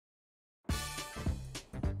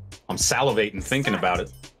 I'm salivating thinking about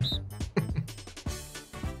it.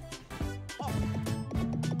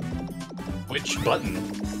 Which button?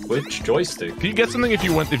 Which joystick? Can you get something if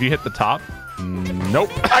you hit the top?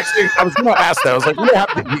 Nope. Actually, I was gonna ask that. I was like, what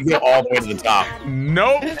happens if you get all the way to the top?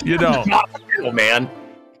 Nope, you don't. Not real, man.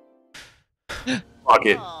 Fuck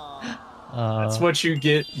it. That's what you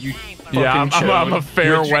get. You I'm a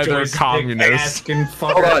fair weather communist.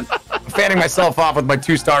 Hold on. I'm fanning myself off with my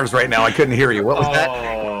 2 stars right now. I couldn't hear you. What was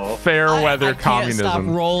that? Fair weather I communism. Can't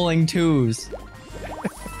stop rolling 2s.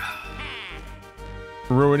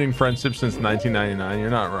 Ruining friendship since 1999.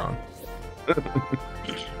 You're not wrong.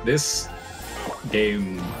 This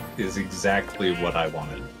game is exactly what I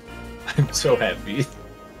wanted. I'm so happy.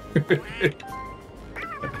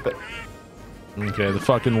 Okay, the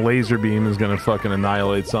fucking laser beam is gonna fucking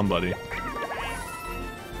annihilate somebody.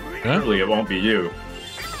 Huh? Surely it won't be you.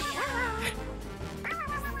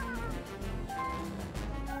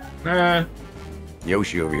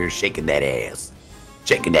 Yoshi over here shaking that ass.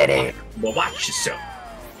 Shaking that ass. Well, watch yourself.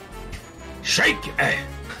 Shake your ass.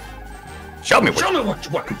 Show me what. Show me what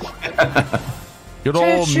you want. Good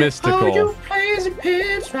old mystical. Plays and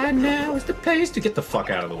pimps right now is the place to get the fuck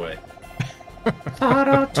out of the way. Thought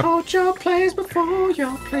I told your plays before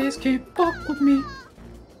your plays can't fuck with me.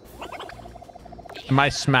 Am I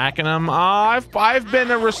smacking them? I've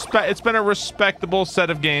been it's been a respectable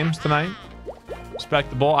set of games tonight.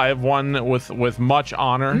 Respectable. I have won with much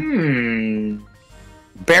honor.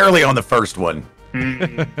 Barely on the first one.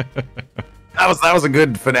 That was a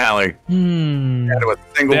good finale. Down to a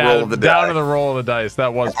single roll of the dice. Down to the roll of the dice.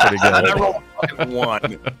 That was pretty good. I rolled fucking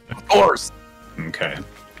one. Of course. Okay.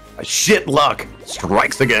 A shit luck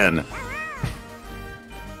strikes again.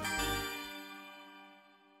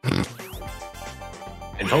 I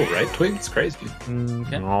know, right, Twig? It's crazy.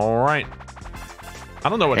 Okay. All right. I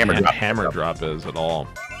don't know what hammer drop. drop is at all.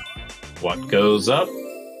 What goes up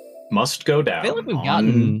must go down. I feel like we've on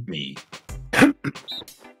gotten- me.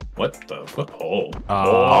 What the fuck? Oh.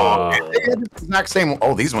 They had the exact same.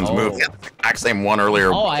 Oh, these ones moved. They had the exact same one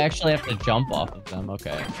earlier. Oh, I actually have to jump off of them.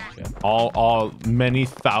 Okay. Gotcha. All many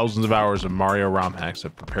thousands of hours of Mario ROM hacks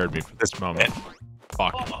have prepared me for this moment.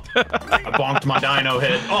 Fuck. I bonked my dino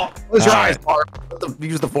head. Oh, Close your eyes, Barb.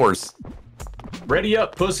 Use the force. ready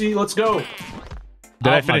up, pussy. Let's go.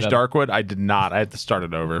 Did I finish Darkwood? I did not. I had to start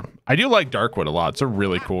it over. I do like Darkwood a lot. It's a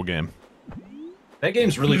really cool game. That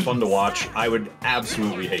game's really fun to watch. I would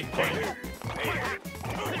absolutely hate playing it.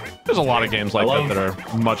 There's a lot of games like that are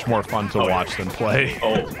much more fun to watch than play.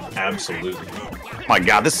 Oh, absolutely. Oh my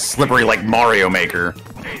god, this is slippery like Mario Maker.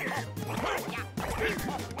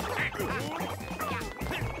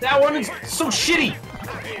 That one is so shitty.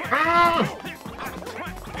 Ah!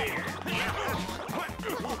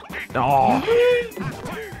 Oh.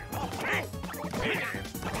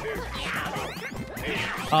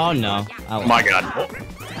 Oh no. Oh my god. I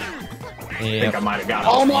think I might have got it.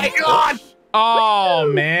 Oh my god! Oh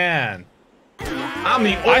man. I'm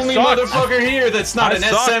the only motherfucker here that's not an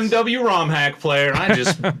SMW ROM hack player. I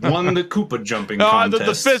just won the Koopa jumping contest.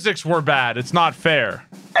 The physics were bad. It's not fair.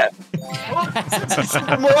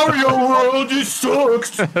 Super Mario World just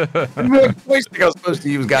sucks. Voice I was supposed to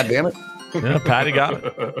use, goddammit. Yeah, Patty got it.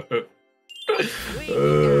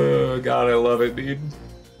 God, I love it, dude.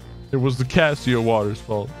 It was the Casio Water's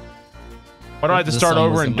fault. Why do I have to start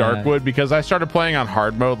over in Darkwood? Because I started playing on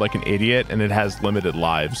hard mode like an idiot, and it has limited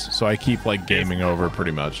lives, so I keep like gaming over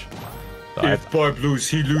pretty much. So if Barb loses,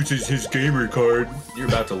 he loses his gamer card. You're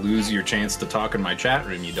about to lose your chance to talk in my chat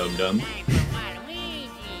room, you dum-dum.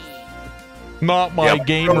 Not my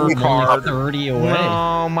gamer card. 30 away.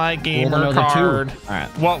 No, my gamer card. All right.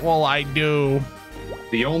 What will I do?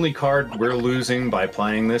 The only card we're losing by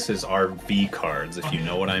playing this is our V cards, if you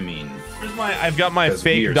know what I mean. I've got my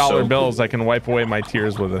fake dollar bills. I can wipe away my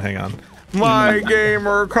tears with it. Hang on. My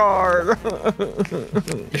gamer card.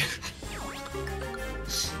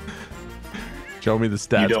 Show me the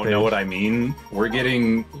stats. You don't know what I mean? We're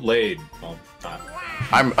getting laid. Well,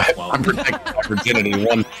 I'm protecting my virginity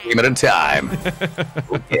one stream at a time.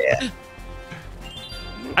 Yeah.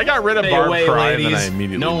 I got rid of Barb Cry and then I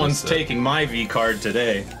immediately no one's taking my V card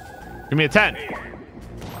today. Give me a 10.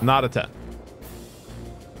 Not a 10.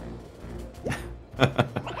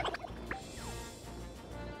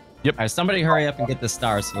 Yep. All right, somebody hurry up and get the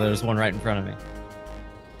star, so there's one right in front of me.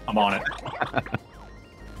 I'm on it.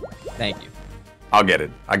 Thank you. I'll get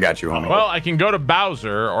it. I got you, homie. Well, I can go to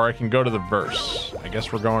Bowser or I can go to the verse. I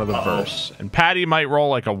guess we're going to the verse. And Patty might roll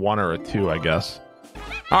like a 1 or a 2, I guess.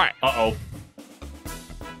 All right. Uh-oh.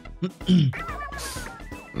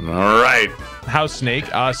 All right. How's Snake?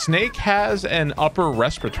 Snake has an upper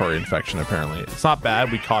respiratory infection, apparently. It's not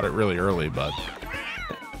bad. We caught it really early, but...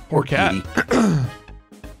 Poor cat.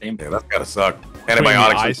 Yeah, that's gotta suck. Between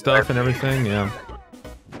Antibiotics. eye stuff and everything, yeah.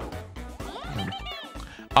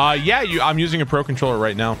 I'm using a Pro Controller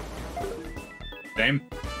right now. Same.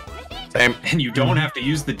 Same. And you don't have to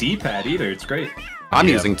use the D-pad either. It's great. I'm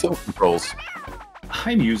using tilt controls.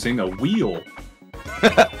 I'm using a wheel.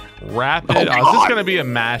 Rapid. Is this going to be a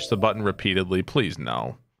mash the button repeatedly? Please,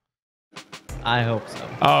 no. I hope so.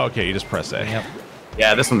 Oh, okay. You just press A. Yep.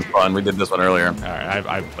 Yeah, this one's fun. We did this one earlier. All right.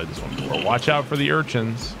 I've played this one before. Watch out for the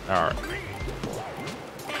urchins. All right.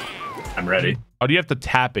 I'm ready. Oh, do you have to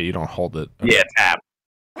tap it? You don't hold it. Okay. Yeah, tap.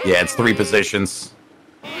 Yeah, it's 3 positions.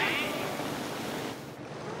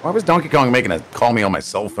 Why was Donkey Kong making a call me on my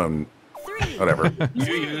cell phone? Whatever.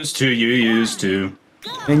 You used to.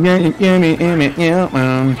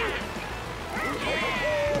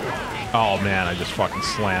 Oh man, I just fucking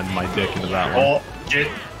slammed my dick into that one. Oh, shit.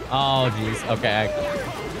 Oh, jeez. Okay.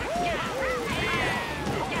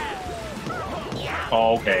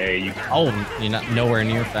 Okay. You're not nowhere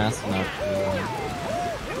near fast enough.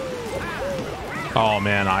 Oh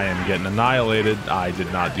man, I am getting annihilated. I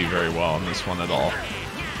did not do very well in this one at all.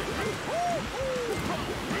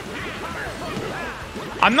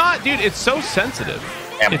 I'm not, dude. It's so sensitive.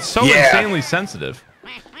 It's so insanely sensitive.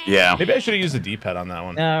 Yeah. Maybe I should have used a D-pad on that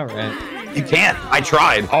one. All right. You can't. I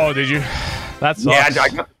tried. Oh, did you? That's yeah. I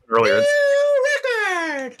got it earlier.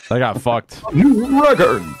 I got fucked. New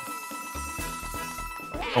record.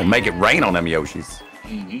 Oh, make it rain on them Yoshis.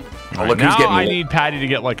 Oh, look now who's getting I need Patty to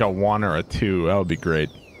get like a 1 or a 2. That would be great.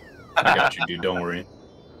 I got you, dude. Don't worry.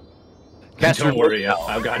 Don't worry.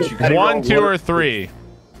 I've got you. 1, 2, or 3.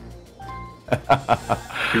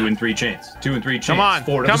 2 and 3 chains. 2 and 3 chains. Come on.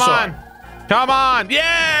 4 to Come the on. side. Come on.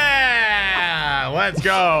 Yeah. Let's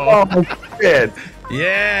go. Oh, shit.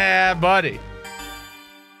 Yeah, buddy.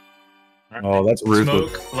 Oh, that's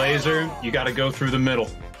ruthless. Smoke, laser, you got to go through the middle.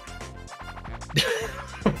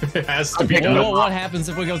 It has to be Well, done. what happens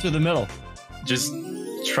if we go through the middle? Just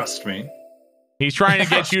trust me. He's trying to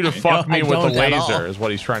get you to fuck No, me I with the don't at all. laser is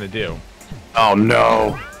what he's trying to do. Oh,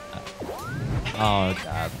 no. Oh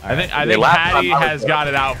god. I think last Patty time I was has got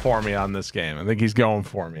it out for me on this game. I think he's going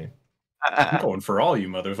for me. I'm going for all you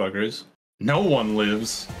motherfuckers. No one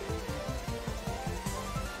lives.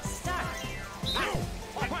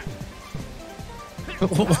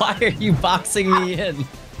 Why are you boxing me in?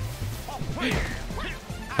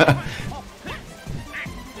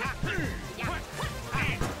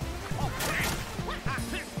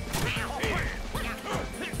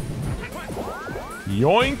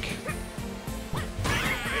 Yoink.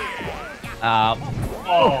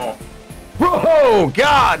 Oh, Oh,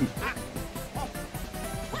 God.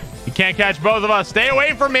 He can't catch both of us. Stay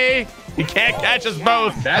away from me. He can't catch us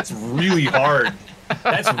both. that's really hard.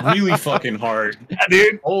 That's really fucking hard. Yeah,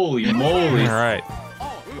 dude. Holy moly. All right.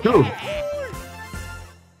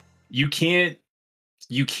 You can't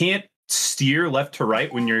steer left to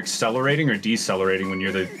right when you're accelerating or decelerating when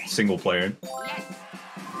you're the single player.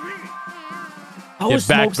 How Get is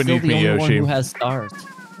back Smoke still beneath the me, only one Yoshi. who has stars?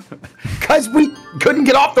 Guys, we couldn't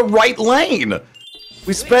get off the right lane.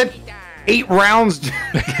 We spent 8 rounds.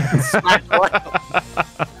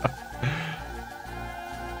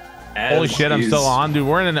 Holy shit, I'm still on, dude.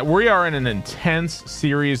 We are in an intense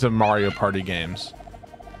series of Mario Party games.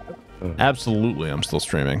 Absolutely, I'm still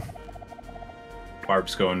streaming.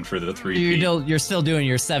 Barb's going for the 3P. You're still doing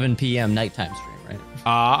your 7 p.m. nighttime stream, right?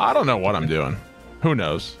 I don't know what I'm doing. Who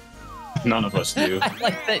knows? None of us do. I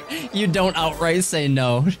like that you don't outright say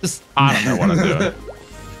no. Just I don't know what I'm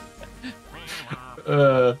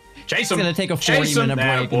doing. Chase it's him. gonna take a Chase 40-minute him.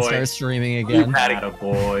 break and Attaboy. start streaming again.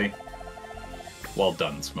 Attaboy. Well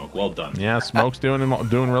done, Smoke. Well done. Yeah, Smoke's doing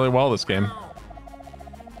really well this game.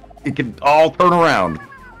 It can all turn around.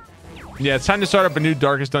 Yeah, it's time to start up a new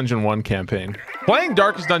Darkest Dungeon 1 campaign. Playing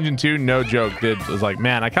Darkest Dungeon 2, no joke, was like,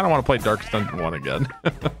 man, I kind of want to play Darkest Dungeon 1 again.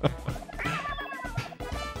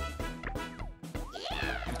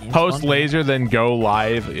 Post laser, then go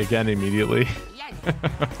live again immediately.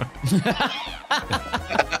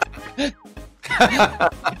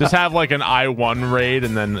 Just have like an I1 raid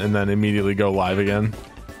and then immediately go live again.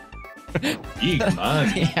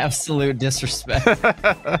 The absolute disrespect.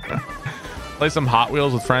 Play some Hot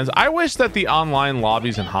Wheels with friends. I wish that the online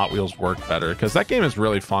lobbies in Hot Wheels worked better because that game is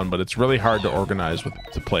really fun, but it's really hard to organize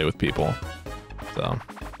to play with people. So,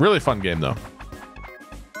 really fun game though.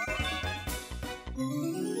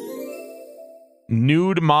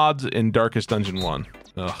 Nude mods in Darkest Dungeon 1.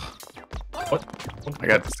 Ugh. What? I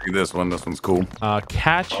got to see this one. This one's cool. Pick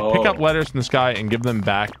up letters from the sky and give them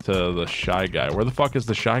back to the shy guy. Where the fuck is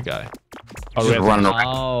the shy guy? Oh, Just running around.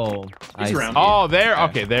 Oh, He's around. Oh, there.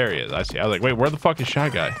 Okay, there he is. I see. I was like, wait, where the fuck is shy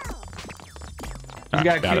guy? You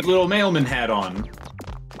got a cute little mailman hat on.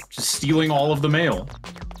 Just stealing all of the mail.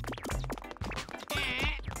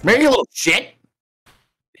 Maybe a little shit.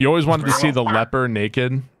 You always wanted to see the leper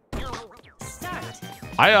naked.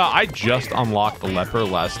 I just unlocked the leper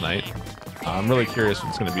last night. I'm really curious what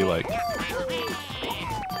it's gonna be like.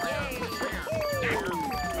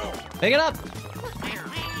 pick it up.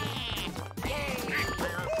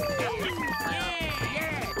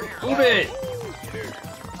 Move it!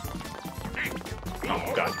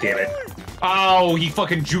 Oh, god damn it. Oh, he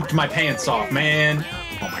fucking juked my pants off, man.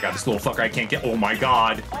 Oh my god, this little fucker I can't get. Oh my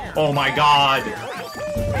god. Oh my god.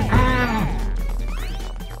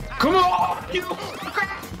 Come on!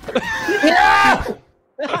 Yeah!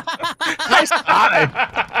 Nice dive.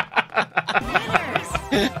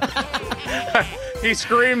 He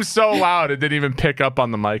screamed so loud it didn't even pick up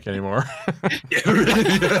on the mic anymore.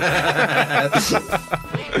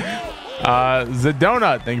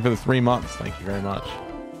 Zadonut, thank you for the 3 months. Thank you very much.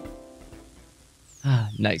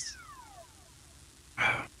 Nice.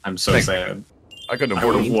 I'm so sad. I couldn't I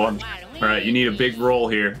afford would have it. won. All right, you need a big roll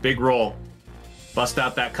here. Big roll. Bust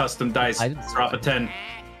out that custom dice. Drop a 10.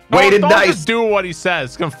 Weighted don't dice. Just do what he says.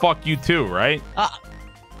 It's gonna fuck you too, right?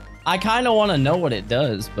 I kind of want to know what it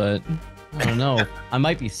does, but I don't know. I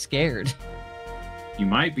might be scared. You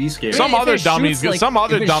might be scared. Some other dummy's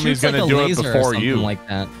gonna do it before you. Like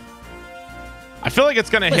that. I feel like it's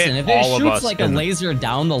gonna Listen, hit if all it of us. shoots like a laser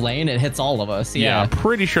down the lane, it hits all of us. Yeah, Yeah. I'm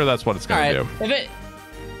pretty sure that's what it's gonna do.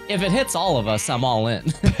 If it hits all of us, I'm all in.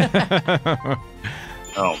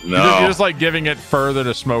 Oh You're no! just like giving it further to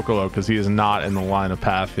Smokaloke because he is not in the line of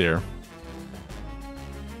path here.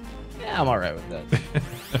 Yeah, I'm all right with that.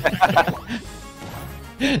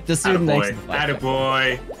 The student makes it fun.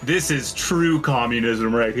 Attaboy. This is true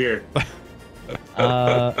communism right here.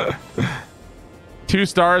 2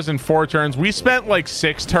 stars and 4 turns. We spent like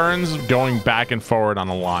 6 turns going back and forward on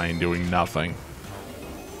a line doing nothing.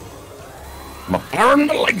 I'm a firing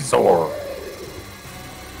the laser.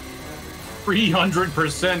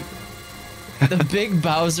 300%. The big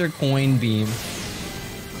Bowser coin beam.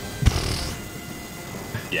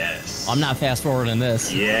 Yes. I'm not fast forwarding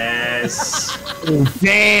this. Yes. Oh,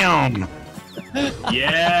 damn!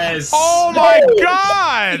 Yes. Oh my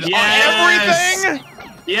god! Yes. Everything?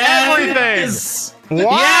 Yes. Everything!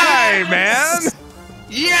 Why, Yes. man?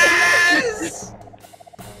 Yes.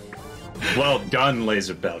 Well done,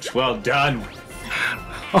 LaserBelch. Well done.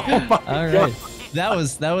 Oh All right. That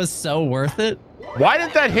was so worth it. Why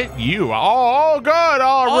did that hit you? Oh, good.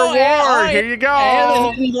 Oh, reward. Here you go. And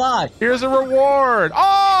a hidden block. Here's a reward.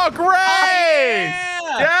 Oh, great.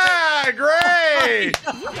 Oh, yeah, great.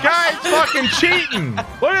 Guy's fucking cheating.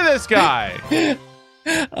 Look at this guy.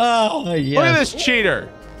 Oh, yeah. Look at this cheater.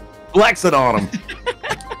 Flex it on him.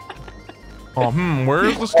 Oh,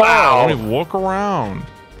 where's the star? Wow. Let me look around.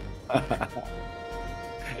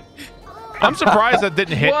 I'm surprised that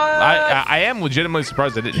didn't hit. I am legitimately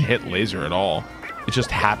surprised that didn't hit laser at all. It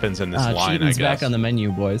just happens in this line, I Cheating's guess. back on the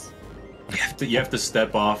menu, boys. You have to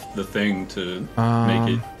step off the thing to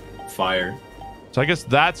make it fire. So I guess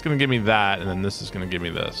that's going to give me that, and then this is going to give me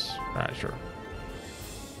this. All right, sure.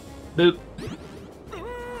 Boop.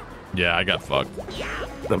 Yeah, I got fucked.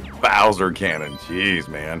 The Bowser cannon. Jeez,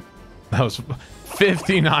 man. That was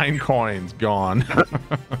 59 coins gone.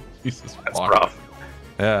 Jesus, That's fuck. rough.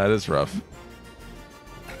 Yeah, it is rough.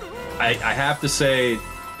 I have to say,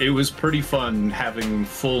 it was pretty fun having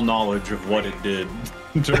full knowledge of what it did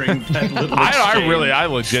during that little exchange. I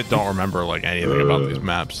legit don't remember like anything about these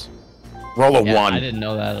maps. Roll a Yeah, 1. I didn't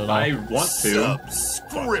know that at all. I want to.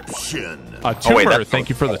 Subscription. Tumor, that's thank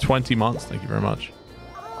you for the 20 months. Thank you very much.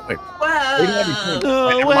 Wait,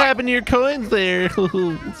 Oh, what happened to your coins there?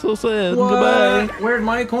 So sad. Where'd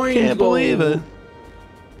my coins Can't go? believe it.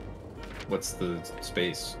 What's the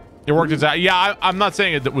space? It worked exactly. Yeah, I'm not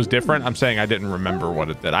saying it was different. I'm saying I didn't remember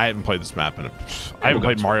what it did. I haven't played this map I haven't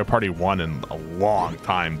played Mario Party 1 in a long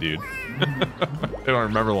time, dude. I don't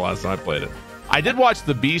remember the last time I played it. I did watch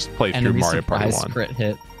the Beast play through Enemy Mario Party surprise 1. crit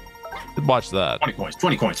hit. Did watch that. 20 coins,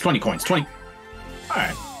 20 coins, 20 coins, 20. All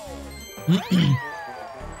right.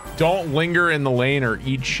 Don't linger in the lane or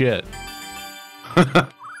eat shit.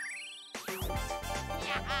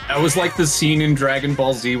 That was like the scene in Dragon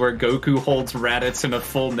Ball Z where Goku holds Raditz in a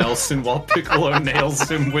full Nelson while Piccolo nails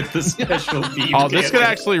him with the special beam. Oh, this could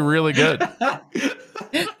actually really good.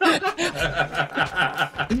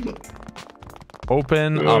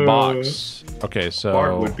 Open a box. Okay, so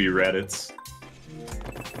Barb would be Raditz.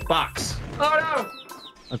 Box. Oh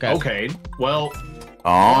no. Okay. Okay. Well.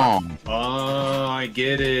 Oh. I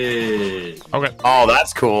get it. okay. Oh,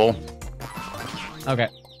 that's cool. Okay.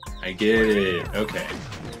 I get it. Okay.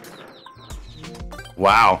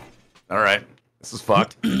 Wow. All right. This is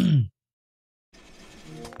fucked.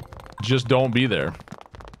 Just don't be there.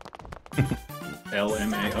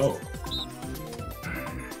 LMAO.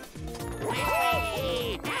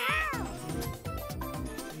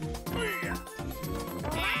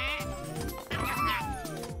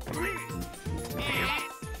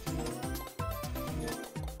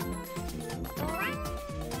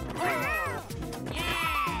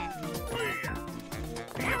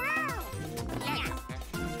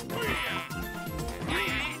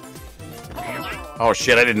 Oh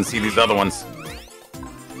shit, I didn't see these other ones.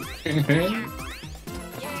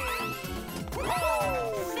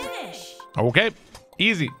 Okay,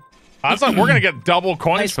 easy. That's like we're gonna get double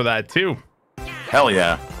coins for that too. Hell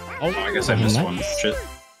yeah. Oh, I guess I missed one. Shit.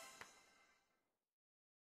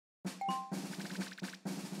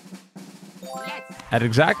 At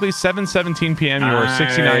exactly 7:17 p.m., you are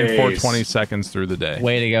 69.420 seconds through the day.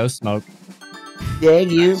 Way to go, Smoke. Yeah,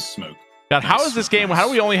 you. Smoke. God, how is this game? How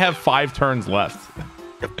do we only have 5 turns left?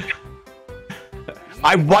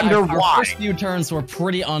 I wonder Our why. first few turns were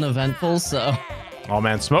pretty uneventful, so. Oh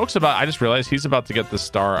man, Smoke's about. I just realized he's about to get the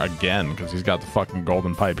star again because he's got the fucking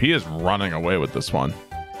golden pipe. He is running away with this one.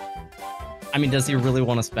 I mean, does he really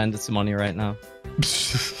want to spend some money right now?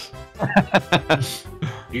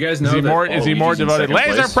 You guys know is he more devoted?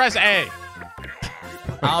 Laser press A.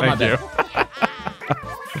 Oh, my bad.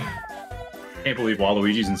 Can't believe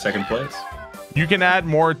Waluigi's in second place. You can add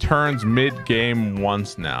more turns mid-game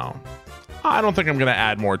once now. I don't think I'm gonna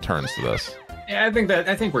add more turns to this. Yeah, I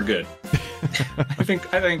think we're good. I think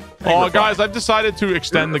Oh, guys, I've decided to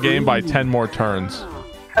extend the game by 10 more turns.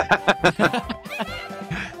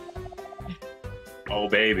 Oh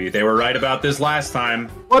baby, they were right about this last time.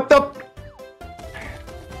 What the?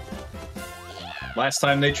 Last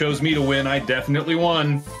time they chose me to win, I definitely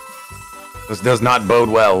won. This does not bode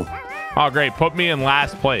well. Oh, great. Put me in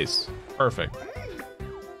last place. Perfect.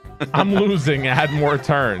 I'm losing. Add more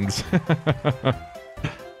turns.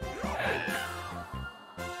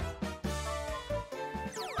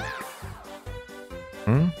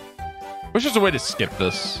 Which is a way to skip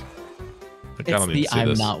this? I It's don't need the to see I'm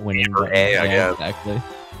this. not winning. Or A, I guess. Exactly.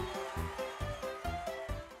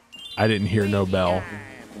 I didn't hear no bell.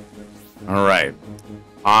 All right.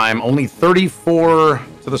 I'm only 34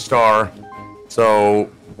 to the star, so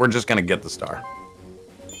we're just going to get the star.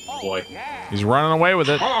 Boy. He's running away with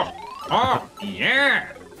it. Oh, yeah.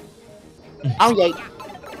 Oh, yeah.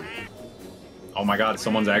 Oh my god,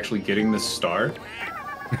 someone's actually getting this star?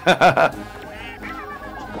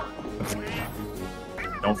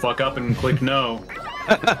 Don't fuck up and click no.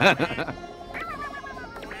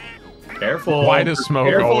 Careful. Why does Smoke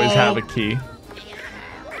Careful. always have a key?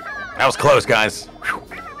 That was close, guys.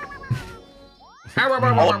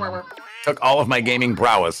 Took all of my gaming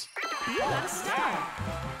prowess.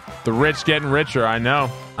 The rich getting richer. I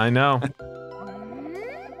know. I know.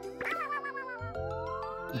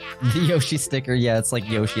 The Yoshi sticker, yeah, it's like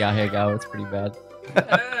Yoshi Ahegao. It's pretty bad.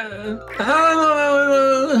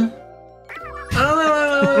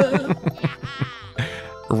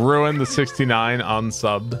 Ruin the 69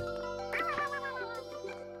 unsubbed.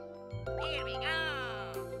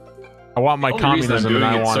 I want my The only reason I'm communism and doing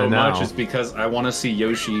I it want so it now. much is because I want to see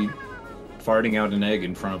Yoshi farting out an egg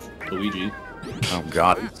in front of Luigi. Oh,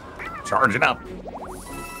 God. Charging up.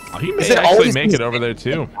 Oh, he Is may it actually always make these- it over there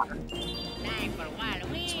too.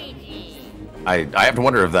 I have to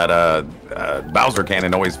wonder if that Bowser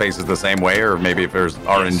cannon always faces the same way, or maybe if there's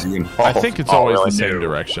RNG involved. I think it's Oh, always really? the same No.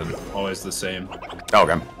 direction. Always the same.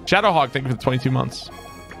 Okay. Shadowhawk, thank you for the 22 months.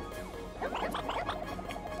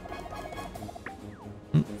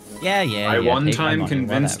 Yeah, yeah. I yeah, one take my time money,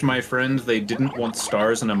 convinced whatever. my friend they didn't want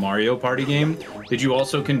stars in a Mario Party game. Did you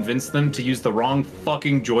also convince them to use the wrong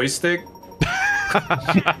fucking joystick?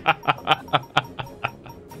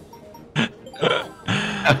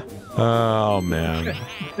 Oh man.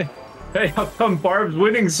 Hey, how come Barb's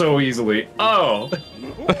winning so easily? Oh.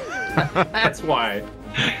 That's why.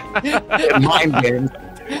 Mind games.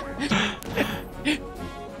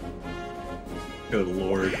 Good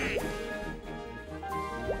lord.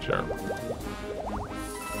 Sure.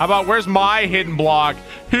 How about where's my hidden block?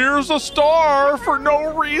 Here's a star for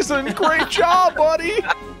no reason. Great job, buddy.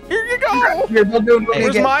 Here you go.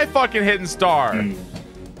 Where's my fucking hidden star?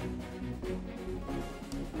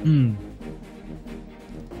 I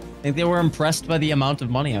think they were impressed by the amount of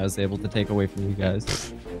money I was able to take away from you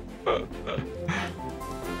guys.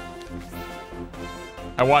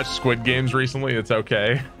 I watched Squid Games recently. It's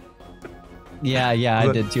okay. Yeah,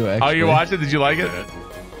 I did too, actually. Oh, you watched it? Did you like it?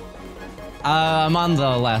 I'm on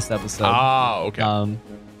the last episode. Oh, okay.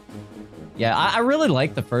 Yeah, I really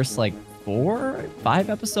like the first, like, 4, 5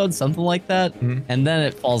 episodes, something like that. Mhm. And then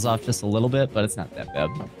it falls off just a little bit, but it's not that bad.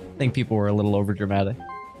 I think people were a little over dramatic.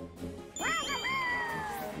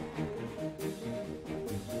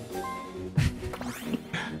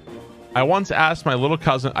 I once asked my little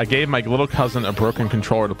cousin, I gave my little cousin a broken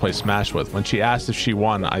controller to play Smash with. When she asked if she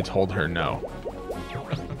won, I told her no.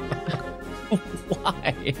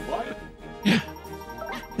 Why?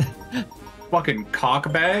 Fucking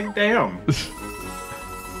cockbag? Damn.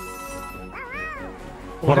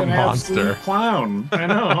 What a an absolute monster. Clown. I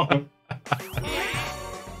know.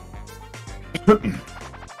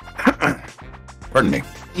 Pardon me.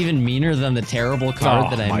 even meaner than the terrible card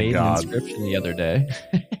Oh that I my made God. in Inscription the other day.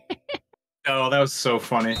 Oh, that was so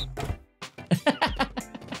funny.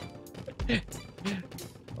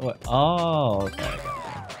 What? Oh, okay.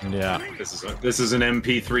 Yeah. This is an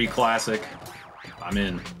MP3 classic. I'm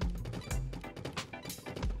in.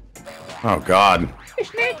 Oh God.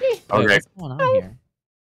 Wait, Okay, what's going on here?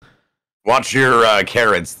 watch your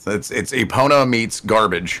carrots. It's Epona meets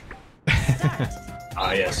garbage.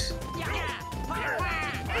 Ah, yes.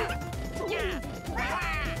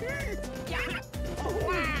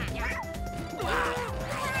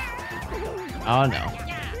 Oh no.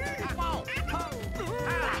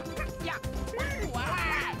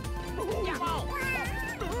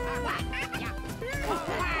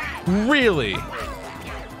 Really?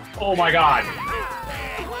 Oh my God.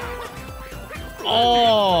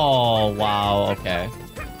 Oh wow. Okay.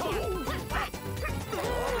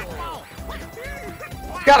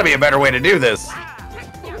 Gotta be a better way to do this.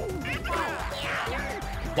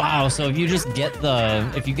 Wow. So if you just get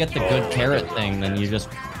if you get the good carrot thing, then you just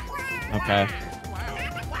okay.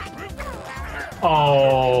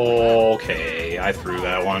 Okay, I threw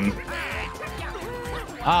that one.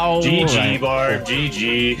 Oh. GG, right. Barb.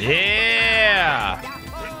 GG. Yeah.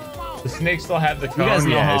 The snake still had the cone. You guys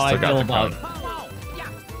know yeah, how he I still got feel the about.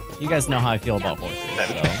 cone. You guys know how I feel about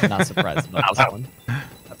horses, so not surprised about this one.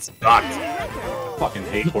 That sucked. Fucking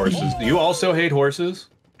hate horses. Do you also hate horses?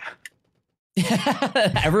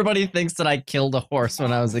 Everybody thinks that I killed a horse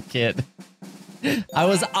when I was a kid. I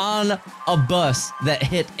was on a bus that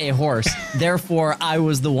hit a horse. Therefore, I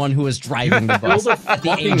was the one who was driving the bus Killed a at the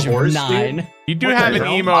fucking age of horse, 9. dude? You do What have the an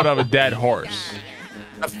hell? emote of a dead horse.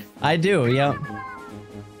 I do, yeah.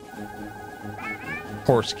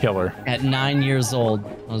 Horse killer. At 9 years old,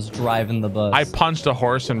 I was driving the bus. I punched a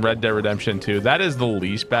horse in Red Dead Redemption 2. That is the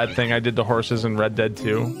least bad thing I did to horses in Red Dead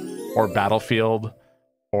 2, or Battlefield,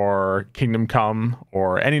 or Kingdom Come,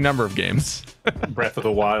 or any number of games. Breath of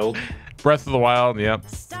the Wild. Breath of the Wild, yep.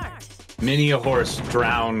 Many a horse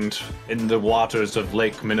drowned in the waters of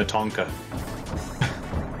Lake Minnetonka.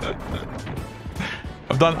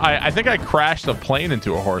 I've done. I think I crashed a plane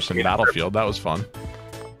into a horse in Battlefield. That was fun.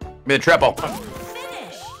 Mid triple.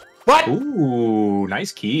 What? Ooh,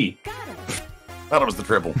 nice key. Thought it was the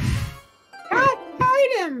triple.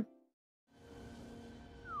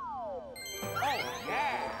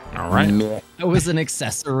 All right. It was an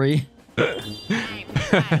accessory. It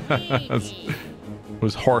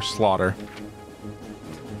was horse slaughter.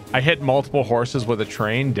 I hit multiple horses with a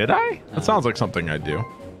train. Did I? That sounds like something I do.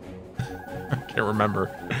 I can't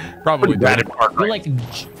remember. Probably did.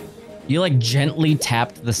 You like gently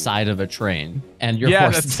tapped the side of a train, and your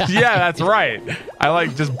Yeah, horse that's, died. yeah, that's right. I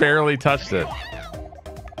like just barely touched it.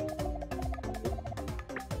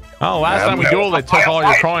 Oh, last time we dueled, they took all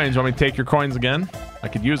your coins. You want me to take your coins again? I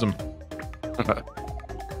could use them.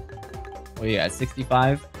 Well, you got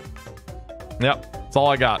 65. Yep, that's all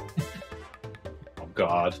I got. Oh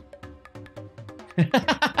God.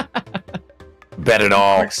 Bet it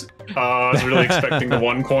all. I was really expecting the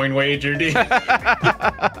 1 coin wager, dude.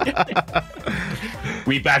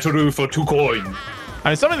 We battle you for 2 coins. I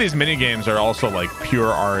mean, some of these mini games are also like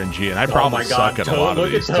pure RNG, and I probably suck at a lot of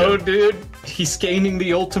Look these at Toad, too. dude. He's gaining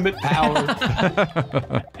the ultimate power.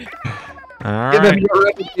 All Give him right. your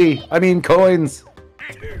energy. I mean, coins.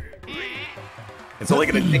 It's only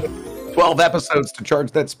going to take 12 episodes to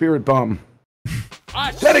charge that spirit bomb.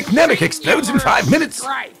 That Nemic explodes in 5 minutes.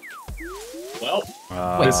 Well,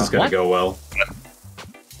 Wait, this is gonna what? go well.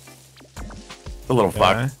 It's a little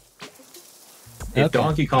fuck. Okay. If Okay.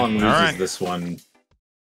 Donkey Kong loses Alright. this one,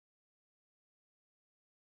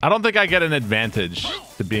 I don't think I get an advantage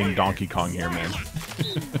to being Donkey Kong here, man.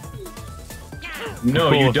 no,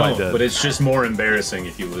 Cool you if I don't. did. But it's just more embarrassing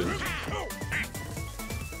if you lose.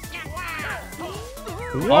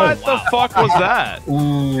 What the fuck was that?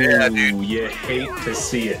 Ooh, Yeah, dude. you hate to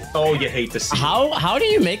see it. Oh, you hate to see How do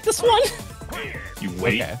you make this one? it. You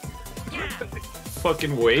wait. Okay.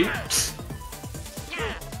 Fucking wait.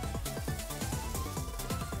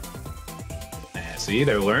 See,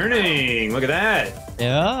 they're learning. Look at that.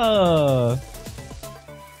 Yeah.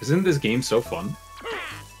 Isn't this game so fun?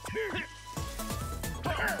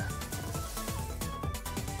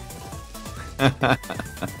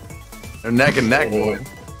 They're neck and neck, boy.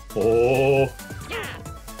 Oh.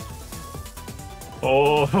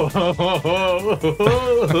 Oh.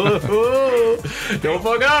 Don't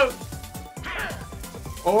fuck up.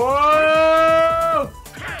 Oh.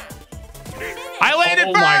 I laid it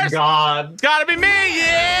Oh first. my god. It's gotta be me.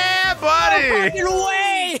 Yeah, buddy. Fucking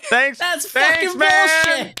way. Thanks. That's thanks, fucking man.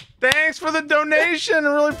 bullshit. Thanks for the donation. I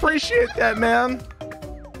really appreciate that, man.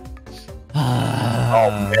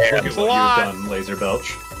 man. Look at Thanks a what lot. you've done,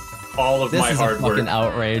 LaserBelch. All of This my is a hard fucking work.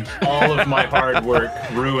 outrage. All of my hard work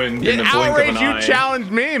ruined in the blink of Outrage, an you eye.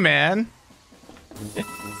 challenged me, man.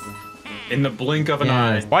 In the blink of an Yeah.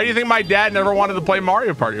 eye. Why do you think my dad never wanted to play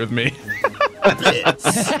Mario Party with me?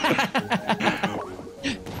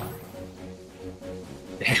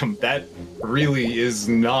 Damn, that really is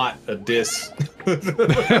not a diss.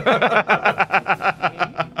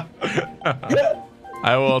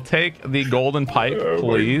 I will take the golden pipe,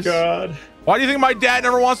 please. Oh my God. Why do you think my dad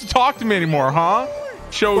never wants to talk to me anymore, huh?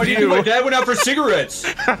 Shows Why do you think my dad went out for cigarettes?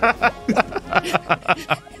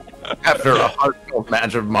 After a heartfelt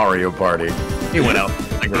match of Mario Party, he went out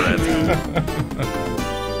with cigarettes.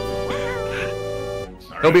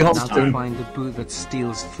 He'll be home Now to soon. find the boo that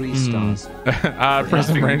steals 3 stars.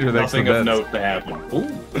 Prison Ranger, thanks Nothing for of bits. note to happen.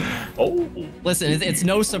 Ooh. Oh. Listen, it's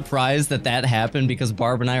no surprise that happened because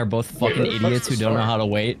Barb and I are both fucking where the fuck's idiots the who don't know star? how to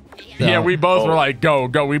wait. So, Yeah, we both were like, go,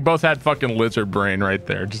 go. We both had fucking lizard brain right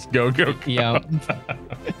there. Just go, go, go. Yeah.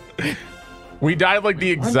 We died like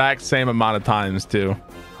the exact same amount of times, too.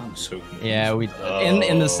 I'm so confused. Yeah, we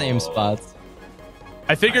in the same spots.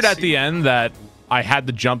 I figured at the end that I had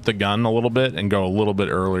to jump the gun a little bit and go a little bit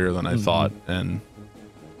earlier than I thought, and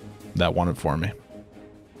that won it for me.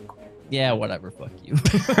 Yeah, whatever. Fuck you.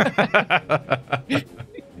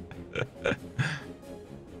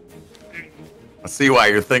 I see why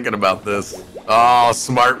you're thinking about this. Oh,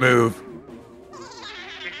 smart move.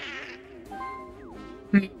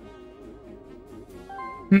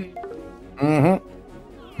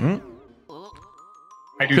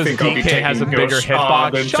 I do Because think I'll be DK has a taking bigger Ghost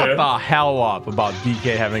hitbox. than Shut to- the hell up about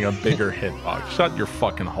DK having a bigger hitbox. Shut your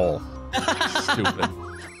fucking hole. Stupid.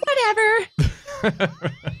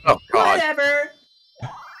 Oh, God.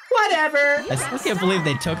 I still can't believe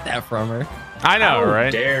they took that from her. I know,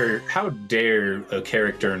 right? How dare a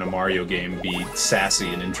character in a Mario game be sassy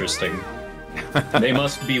and interesting? They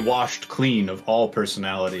must be washed clean of all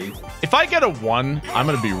personality. If I get a 1, I'm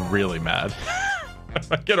going to be really mad.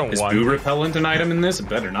 If I get a Is 1. boo repellent an item in this? It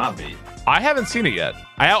better not be. I haven't seen it yet.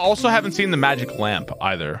 I also haven't seen the magic lamp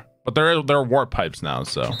either. But there are warp pipes now,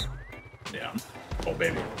 so. Yeah. Oh,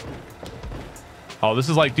 baby. Oh, this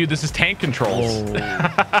is like, dude, this is tank controls.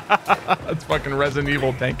 Oh. It's fucking Resident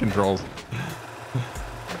Evil tank controls.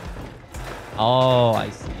 Oh, I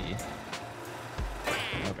see.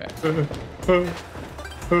 Okay.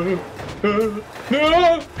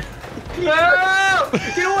 No! No!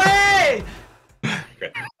 Get away!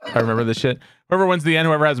 I remember this shit. Whoever wins the end,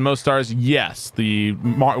 whoever has the most stars, yes. The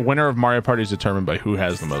winner of Mario Party is determined by who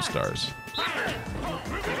has the most stars.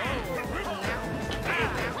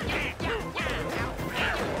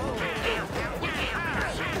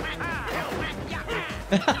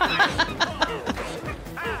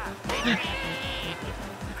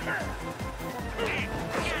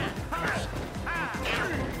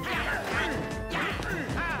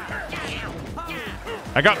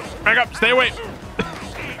 Back up, stay away.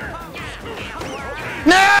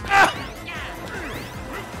 No!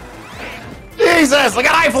 Jesus, I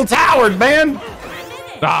got Eiffel Towered, man.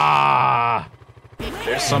 Ah!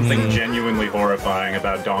 There's something genuinely horrifying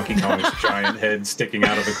about Donkey Kong's giant head sticking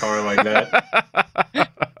out of the car like that.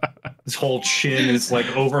 His whole chin is like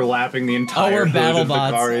overlapping the entire we're hood battle of the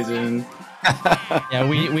bots. car he's in. Yeah,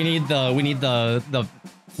 we need the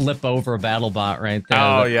flip over battle bot right there.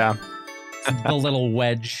 Oh, the, yeah. the little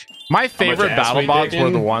wedge. My favorite ass battle we bots taken?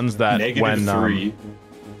 were the ones that -3.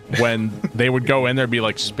 when they would go in, there'd be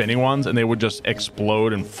like spinning ones, and they would just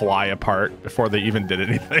explode and fly apart before they even did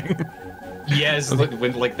anything. Yes,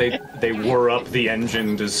 when like they wore up the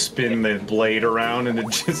engine to spin the blade around, and it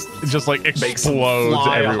just like makes them explodes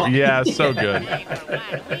fly everywhere. off. Yeah, so good.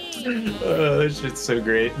 That shit's so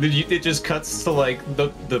great. It just cuts to like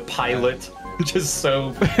the pilot, just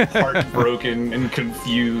so heartbroken and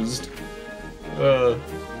confused.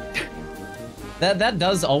 That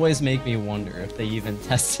does always make me wonder if they even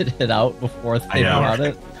tested it out before they know. brought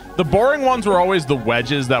it. The boring ones were always the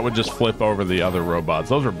wedges that would just flip over the other robots.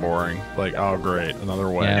 Those are boring. Like, oh great, another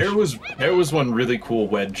wedge. There was one really cool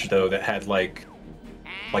wedge though that had like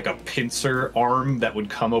a pincer arm that would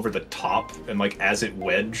come over the top, and like as it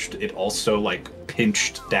wedged, it also like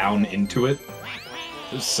pinched down into it.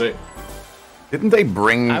 It was sick. Didn't they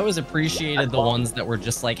bring? I always appreciated the ones that were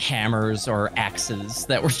just like hammers or axes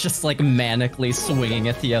that were just like manically swinging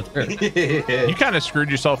at the other. You kind of screwed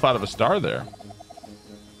yourself out of a star there.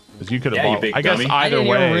 Because you could have. Yeah, you big I guess dummy. I either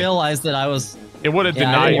didn't even way, realize that I was. it would have Yeah,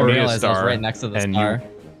 I denied didn't me a realize I was star. right next to the and star.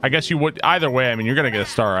 I guess you would either way. I mean, you're gonna get a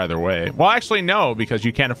star either way. Well, actually, no, because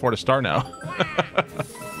you can't afford a star now.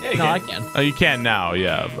 No, I can. Oh, you can now,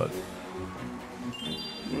 yeah, but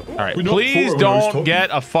All right, We know please four don't total. get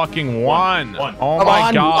a fucking one. One. Oh Come my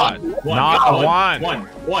on, god, not a one.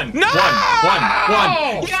 One. No! One.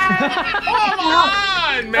 Come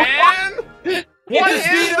on, man. What is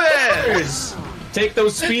this? Take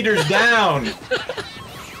those speeders down.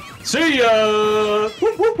 See ya.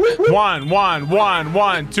 One,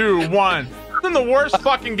 2, 1. This is the worst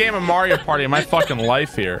fucking game of Mario Party in my fucking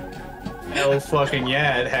life here. Hell fucking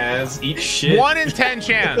yeah, it has. Eat shit. 1 in 10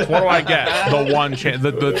 chance. What do I get? The 1 chance.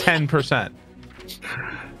 The 10%.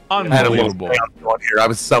 I had a little Unbelievable. chaos going here. I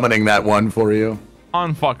was summoning that one for you.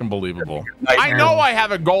 Unfucking believable. I know I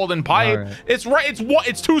have a golden pipe. All right. It's right.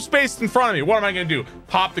 It's 2 spaced in front of me. What am I gonna do?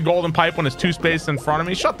 Pop the golden pipe when it's 2 spaced in front of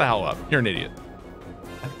me? Shut the hell up. You're an idiot.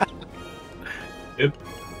 Yep.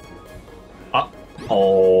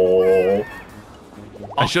 Oh.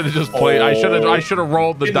 I should have just played. I should have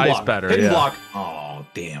rolled the Hidden dice block. better. Hidden Yeah. block. Oh,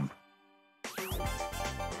 damn.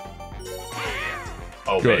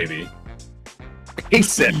 Oh, Good. baby. He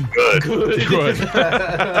said good. Good.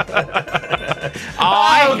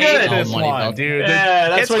 I hate good. this Oh, money one, belt. dude. Yeah,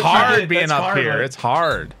 that's It's what you hard did. being That's up karma. here. It's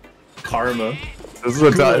hard. Karma. This is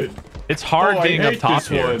a Good. time. It's hard Oh, being I up hate top this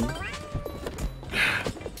here. one.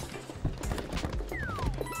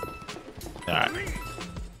 All right.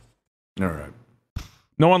 All right.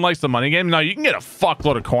 No one likes the money game. No, you can get a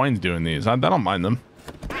fuckload of coins doing these. I don't mind them.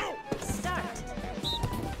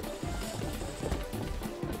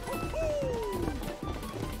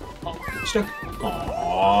 Stuck.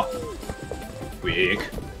 Aww. Weak.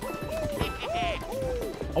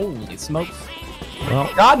 Holy smokes.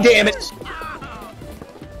 God damn it.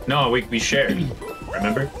 No, we shared.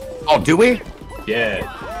 Remember? Oh, do we? Yeah.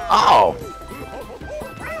 Oh.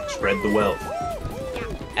 Spread the wealth.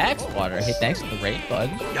 Axe water. Hey, thanks for the raid, bud.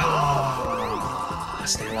 Yeah.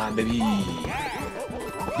 Stay alive, baby.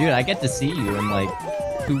 Dude, I get to see you in like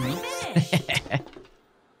 2 weeks.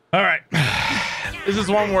 All right. This is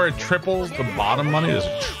one where it triples the bottom money. Does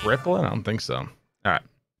it triple it? I don't think so. All right.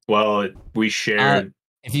 Well, we shared.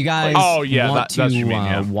 If you guys Oh, yeah, want that's to what you mean,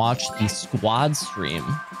 yeah. watch the squad stream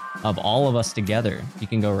of all of us together, you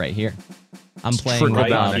can go right here. I'm playing trickle with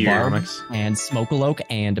down Barb economics. and Smokaloke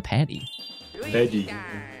and Patty. Eddie.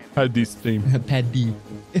 Had these theme. Patty.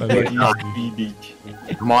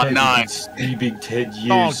 Come on, 9. Big Ted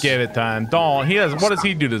Don't give it time. Don't. He does. What does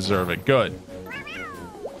he do to deserve it? Good.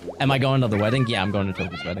 Am I going to the wedding? Yeah, I'm going to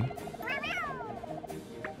Toby's wedding.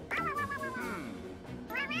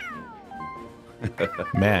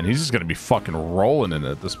 Man, he's just gonna be fucking rolling in it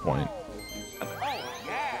at this point.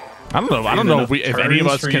 I don't know. I don't know if any of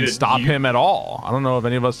us can stop him at all. I don't know if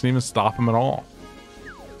any of us can even stop him at all.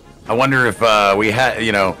 I wonder if we had,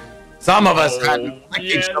 you know, some of us had to lick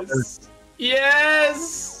each other.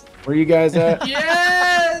 Yes. Where you guys at?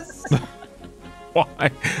 Yes. Why?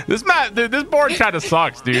 This this board kind of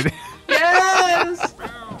sucks, dude. Yes.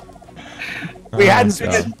 We hadn't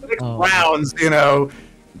God. spent 6 rounds, you know,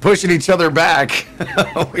 pushing each other back.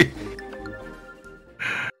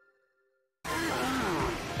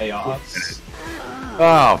 Chaos.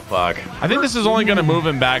 Oh, fuck. I think this is only gonna move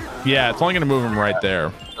him back. Yeah, it's only gonna move him right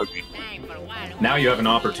there. Okay. Now you have an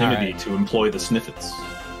opportunity Alright. to employ the sniffets.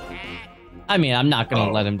 I mean, I'm not going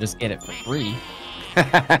to let him just get it for free.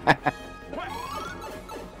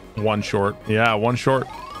 One short. Yeah, one short.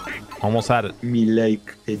 Almost had it. Me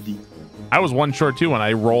like Eddie. I was one short too when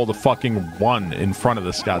I rolled a fucking 1 in front of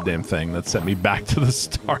this goddamn thing that sent me back to the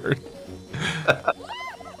start.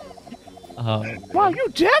 Wow, you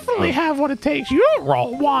definitely have what it takes. You don't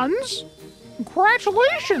roll 1s.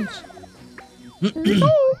 Congratulations.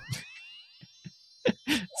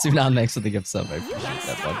 Soon on next with the gift sub. I appreciate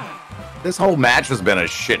that, bud. This whole match has been a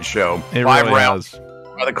shit show. It 5 really rounds has.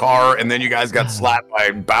 by the car, and then you guys got slapped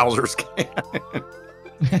by Bowser's cannon.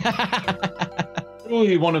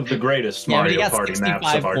 Truly one of the greatest Yeah, but he Mario got Party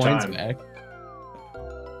maps 65 of our points time. back.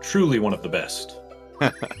 Truly one of the best. You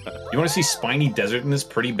want to see Spiny Desert in this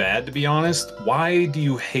pretty bad, to be honest? Why do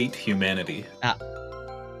you hate humanity?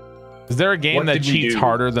 Is there a game What that did we cheats do?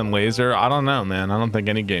 harder than Laser? I don't know, man. I don't think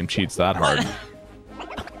any game cheats that hard.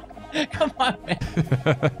 Come on, man.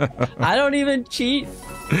 I don't even cheat.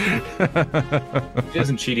 He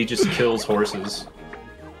doesn't cheat, he just kills horses.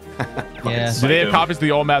 Yeah. Do they have copies of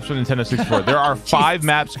the old maps for Nintendo 64? There are 5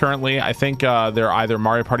 maps currently. I think they're either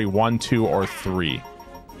Mario Party 1, 2, or 3.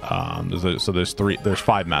 So there's 3. There's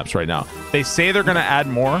 5 maps right now. They say they're going to add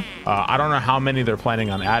more. I don't know how many they're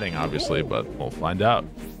planning on adding, obviously, but we'll find out.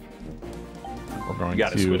 We're going You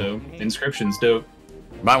got us, to. Widow. Inscription's dope.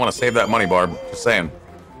 Might want to save that money, Barb. Just saying.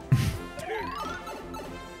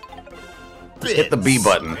 Hit the B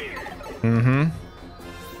button. Mm-hmm.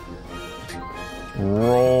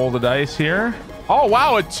 Roll the dice here. Oh,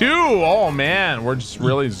 wow, a 2. Oh, man. We're just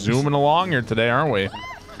really zooming along here today, aren't we?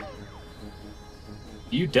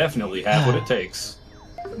 You definitely have what it takes.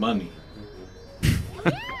 Money.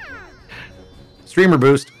 Streamer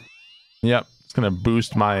boost. Yep. It's going to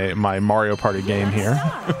boost my Mario Party game here.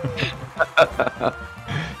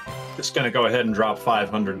 Just gonna go ahead and drop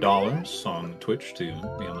 $500 on Twitch to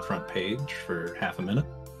be on the front page for half a minute.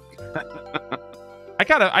 I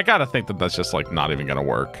gotta think that that's just like not even gonna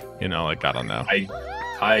work. You know, like I don't know.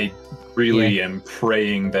 I really am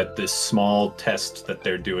praying that this small test that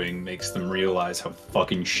they're doing makes them realize how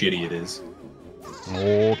fucking shitty it is.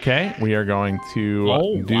 Okay, we are going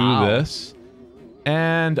to do this,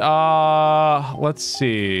 and let's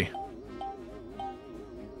see.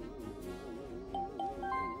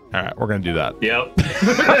 All right, we're gonna do that. Yep.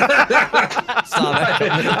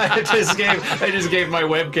 I just gave my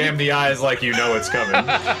webcam the eyes like you know it's coming.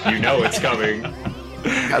 You know it's coming.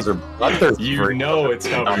 You guys are bloodthirsty. You know it's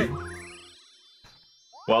coming.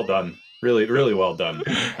 Well done. Really, really well done.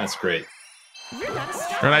 That's great.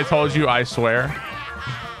 And I told you, I swear.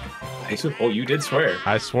 Oh, you did swear.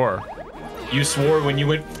 I swore. You swore when you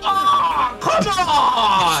went. Oh, come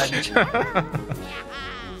on!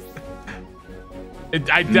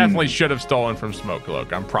 I definitely should have stolen from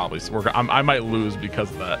Smokaloke. I might lose because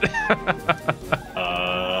of that.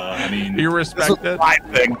 I mean, you respect it.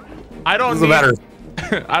 I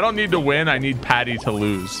don't need to win. I need Patty to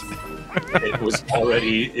lose. It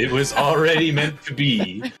was already meant to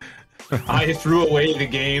be. I threw away the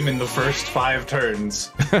game in the first 5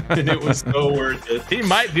 turns, and it was so worth it. He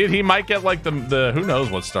might get like the who knows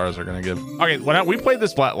what stars are gonna give. Okay, we played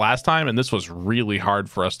this last time, and this was really hard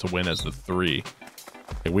for us to win as the 3.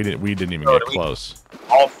 We didn't even get close.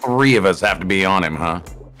 All 3 of us have to be on him, huh?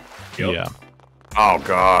 Yep. Yeah. Oh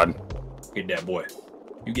God. Get that boy.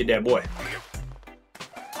 You get that boy.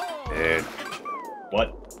 Dude.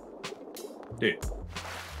 What? Dude.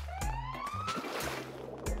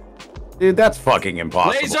 Dude, that's fucking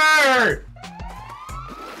impossible. Laser!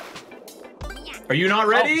 Are you not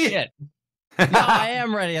ready? Oh, shit. No, I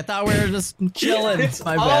am ready. I thought we were just chilling. It's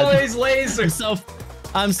My bad. always laser.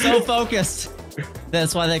 I'm so focused.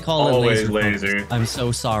 That's why they call Always it laser. I'm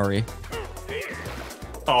so sorry.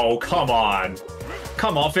 Oh, come on.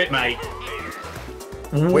 Come off it, mate.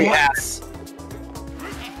 We have.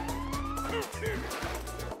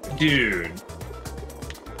 Dude.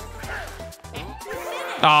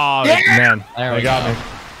 Oh man, There we they got go. me.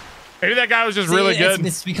 Maybe that guy was just really good.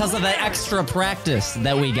 It's because of the extra practice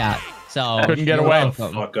that we got. So Couldn't get you're away.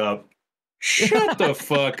 welcome. Fuck up. Shut the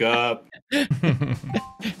fuck up. Good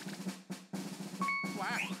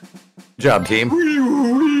job, team.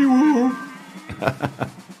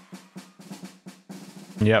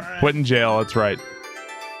 Yep, put in jail. That's right.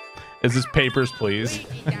 Is this papers, please?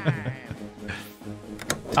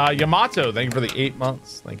 Yamato, thank you for the 8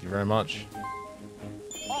 months. Thank you very much.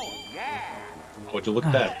 Would you look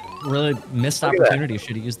at that? Really missed Look at opportunity.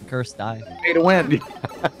 Should have used the cursed die. Pay to win.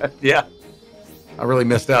 Yeah. I really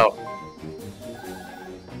missed out.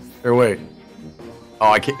 Here, wait.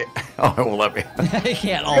 Oh, I can't. Oh, it won't let me. I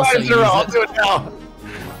can't also use I'll it. do it now.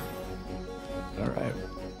 All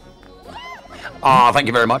right. Thank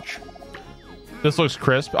you very much. This looks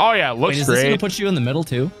crisp. Oh yeah, it looks Wait, is this gonna great. put you in the middle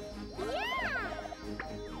too?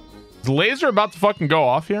 Is the laser about to fucking go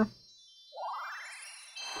off here?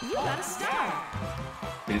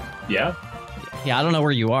 Yeah? Yeah, I don't know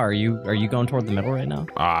where you are. Are you going toward the middle right now?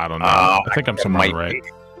 I don't know. Oh, I think I'm it somewhere on the might right. be.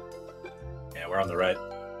 Yeah, we're on the right.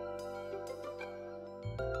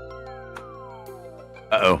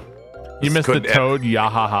 Uh-oh. You missed the toad,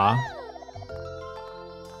 yahaha.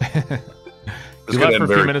 You left for a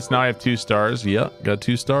few minutes, now I have 2 stars. Yep, got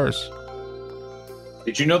 2 stars.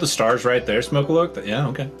 Did you know the stars right there, Smokaloke? Yeah,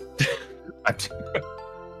 okay.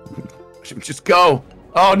 Just go.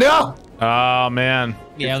 Oh, no. Oh, man.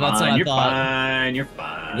 Yeah, You're that's fine, what I you're thought. fine. You're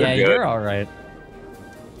fine. Yeah, You're good. you're all right.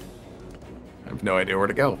 I have no idea where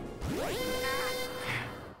to go.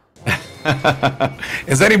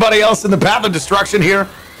 Is anybody else in the path of destruction here?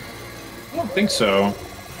 I don't think so.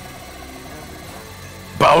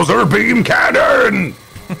 Bowser beam cannon!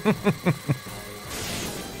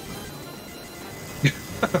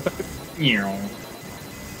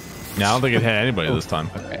 No, I don't think it hit anybody this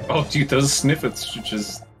time. Oh, dude, those snippets are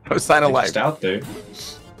just, No sign of life. just out there.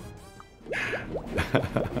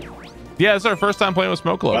 Yeah, it's our first time playing with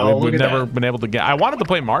Smokaloke. Well, We've look at never that. been able to get. I wanted to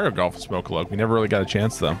play Mario Golf with Smokaloke. We never really got a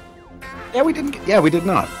chance though. Yeah, we didn't. Yeah, we did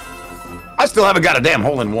not. I still haven't got a damn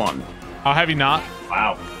hole in one. Oh, have you not?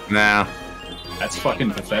 Wow. Nah. That's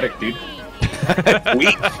fucking pathetic, dude.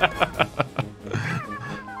 Weak.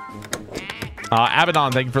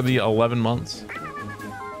 Abaddon, thank you for the 11 months.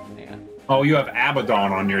 Oh, you have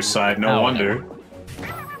Abaddon on your side. No wonder.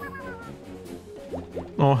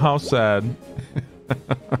 Oh, how sad.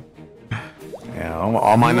 Yeah,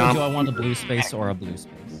 all my Do non. I want a blue space or a blue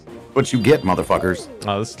space? What you get, motherfuckers?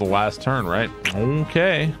 Oh, this is the last turn, right?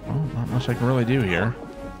 Okay. Well, not much I can really do here.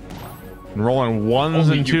 I'm rolling ones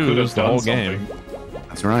Only and you could have twos the done whole something. game.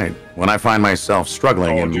 That's right. When I find myself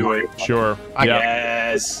struggling Oh, and do it. Sure. Yep.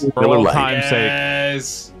 Yes. For old Light. time's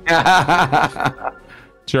sake. Yes.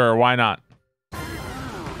 Sure, why not?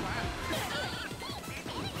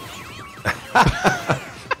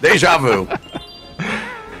 Deja vu.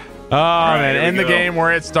 Oh, right, man, here we in the go. game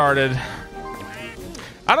where it started.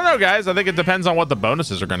 I don't know, guys. I think it depends on what the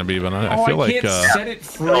bonuses are going to be, but I feel like... can't set it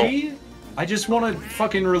free. I just want to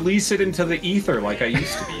fucking release it into the ether like I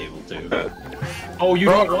used to be able to. Oh, you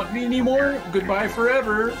don't want me anymore? Goodbye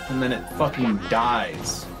forever. And then it fucking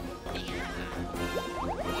dies.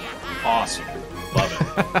 Awesome. Love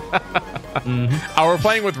it. Oh, we're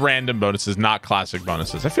playing with random bonuses, not classic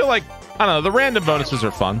bonuses. I feel like, I don't know, the random bonuses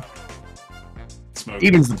are fun. Smoke.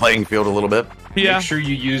 Evens the playing field a little bit. Yeah. Make sure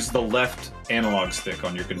you use the left analog stick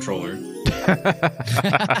on your controller.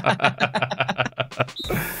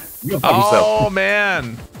 Oh,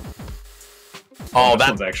 man. Oh, This that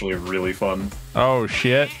one's actually really fun. Oh,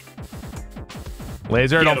 shit.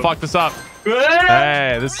 Laser, Get don't him. fuck this up.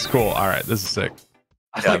 Hey, this is cool. All right, this is sick.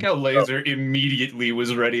 I like how Laser immediately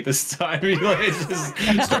was ready this time. He like just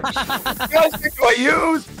started. What stick do I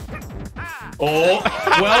use? Oh,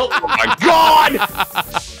 well. Oh my god!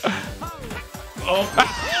 Oh.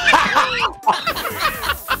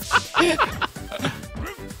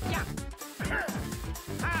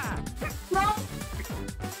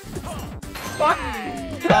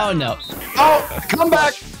 Oh no. Oh, come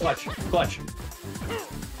back! Clutch, clutch.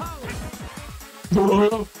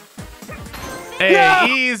 Hey, Yeah.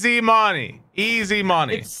 easy money. Easy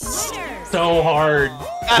money. So hard.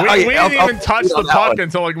 We didn't even touch the on that puck one.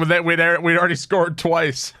 until like we'd already scored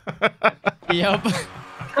twice. Yep.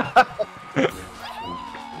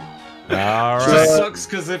 All It right. sucks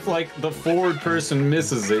because if like the forward person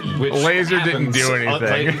misses it, which Laser didn't happens, do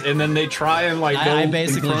anything. and then they try and like go I in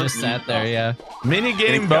basically front just and- sat there, yeah. Mini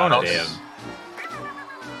game Goddamn. bonus.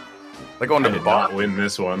 Like going I to the did not bar. win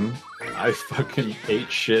this one. I fucking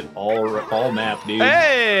ate shit all map, dude.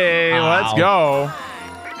 Hey, let's go.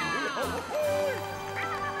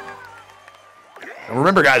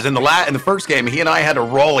 Remember, guys, in the first game, he and I had to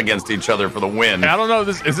roll against each other for the win. I don't know.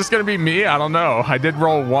 Is this gonna be me? I don't know. I did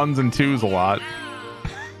roll ones and twos a lot.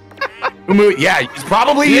 Yeah, it's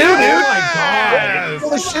probably you, dude. Yes.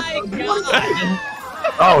 Holy shit.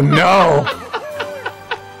 Oh no,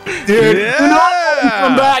 dude! Yeah. Do not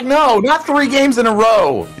come back. No, not 3 games in a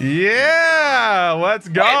row. Yeah, let's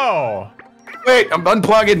go. Wait, I'm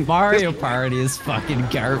unplugging. Mario Party is fucking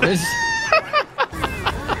garbage.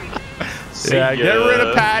 Yeah, get rid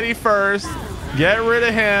of Patty first. Get rid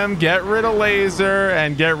of him. Get rid of Laser,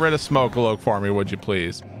 and get rid of Smokaloke for me, would you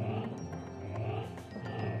please?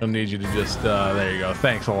 I need you to just there you go.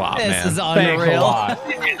 Thanks a lot, This man. is Thanks a unreal. lot.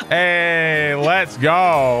 Hey, let's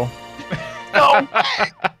go.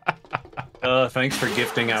 Thanks for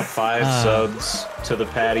gifting out 5 subs to the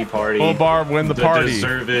Patty Party. Will Barb win the party?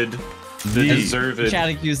 Deserved. The- Deserved. Chat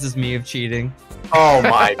accuses me of cheating. Oh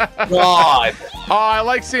my god! Oh, I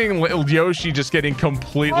like seeing little Yoshi just getting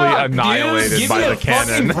completely Fuck, annihilated dude, by give the me a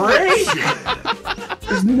fucking cannon. break.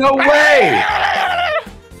 There's no way.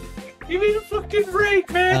 Give me a fucking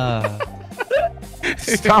break, man.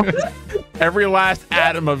 Stop. Every last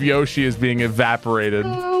atom of Yoshi is being evaporated.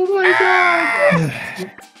 Oh my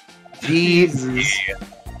god. Jesus.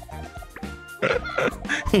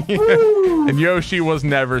 And Yoshi was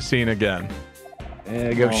never seen again.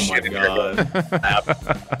 Yeah, go Oh my shit in your god.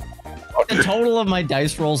 The total of my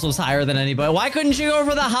dice rolls was higher than anybody. Why couldn't you go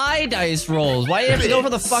for the high dice rolls? Why do you have to go for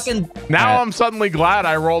the fucking... Now I'm suddenly glad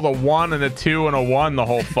I rolled a 1 and a 2 and a 1 the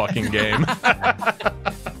whole fucking game.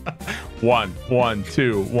 1, 1,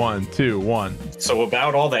 2, 1, 2, 1. So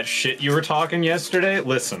about all that shit you were talking yesterday,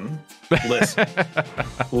 listen.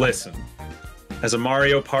 Listen. As a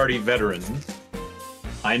Mario Party veteran,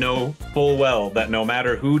 I know full well that no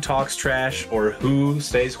matter who talks trash or who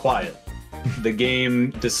stays quiet, the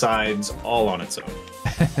game decides all on its own.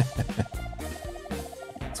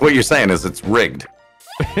 So what you're saying is it's rigged.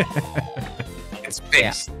 It's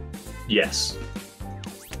fixed. Yes.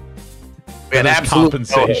 We had There's absolute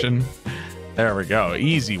compensation. There we go.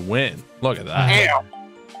 Easy win. Look at that. Damn.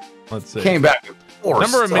 Let's see. Came back. Number of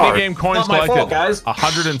stars. minigame coins Not my collected, fault, guys.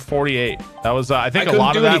 148. That was, I think I a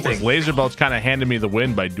lot of couldn't that do was LaserBelch kind of handed me the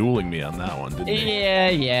win by dueling me on that one, didn't he?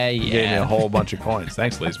 Yeah. He gave me a whole bunch of coins.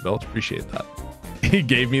 Thanks, LaserBelch. Appreciate that. He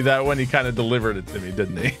gave me that one. He kind of delivered it to me,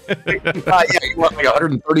 didn't he? Yeah, you want like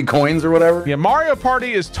 130 coins or whatever? Yeah, Mario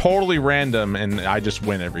Party is totally random, and I just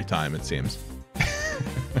win every time, it seems.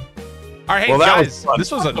 All right, hey, Well, that was guys, fun.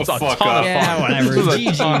 this was a ton of fuck fun. up. Yeah, whatever. This was a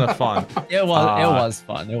GG. ton of fun. It was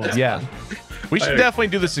fun. It was Yeah. fun. We should definitely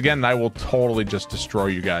do this again, and I will totally just destroy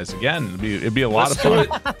you guys again. It'd be a lot of fun.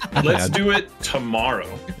 Let's do it tomorrow.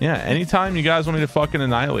 Yeah, anytime you guys want me to fucking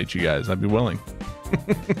annihilate you guys, I'd be willing.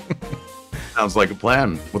 Sounds like a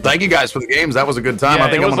plan. Well, thank you guys for the games. That was a good time. Yeah, I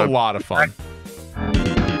think it I'm was gonna a lot of fun.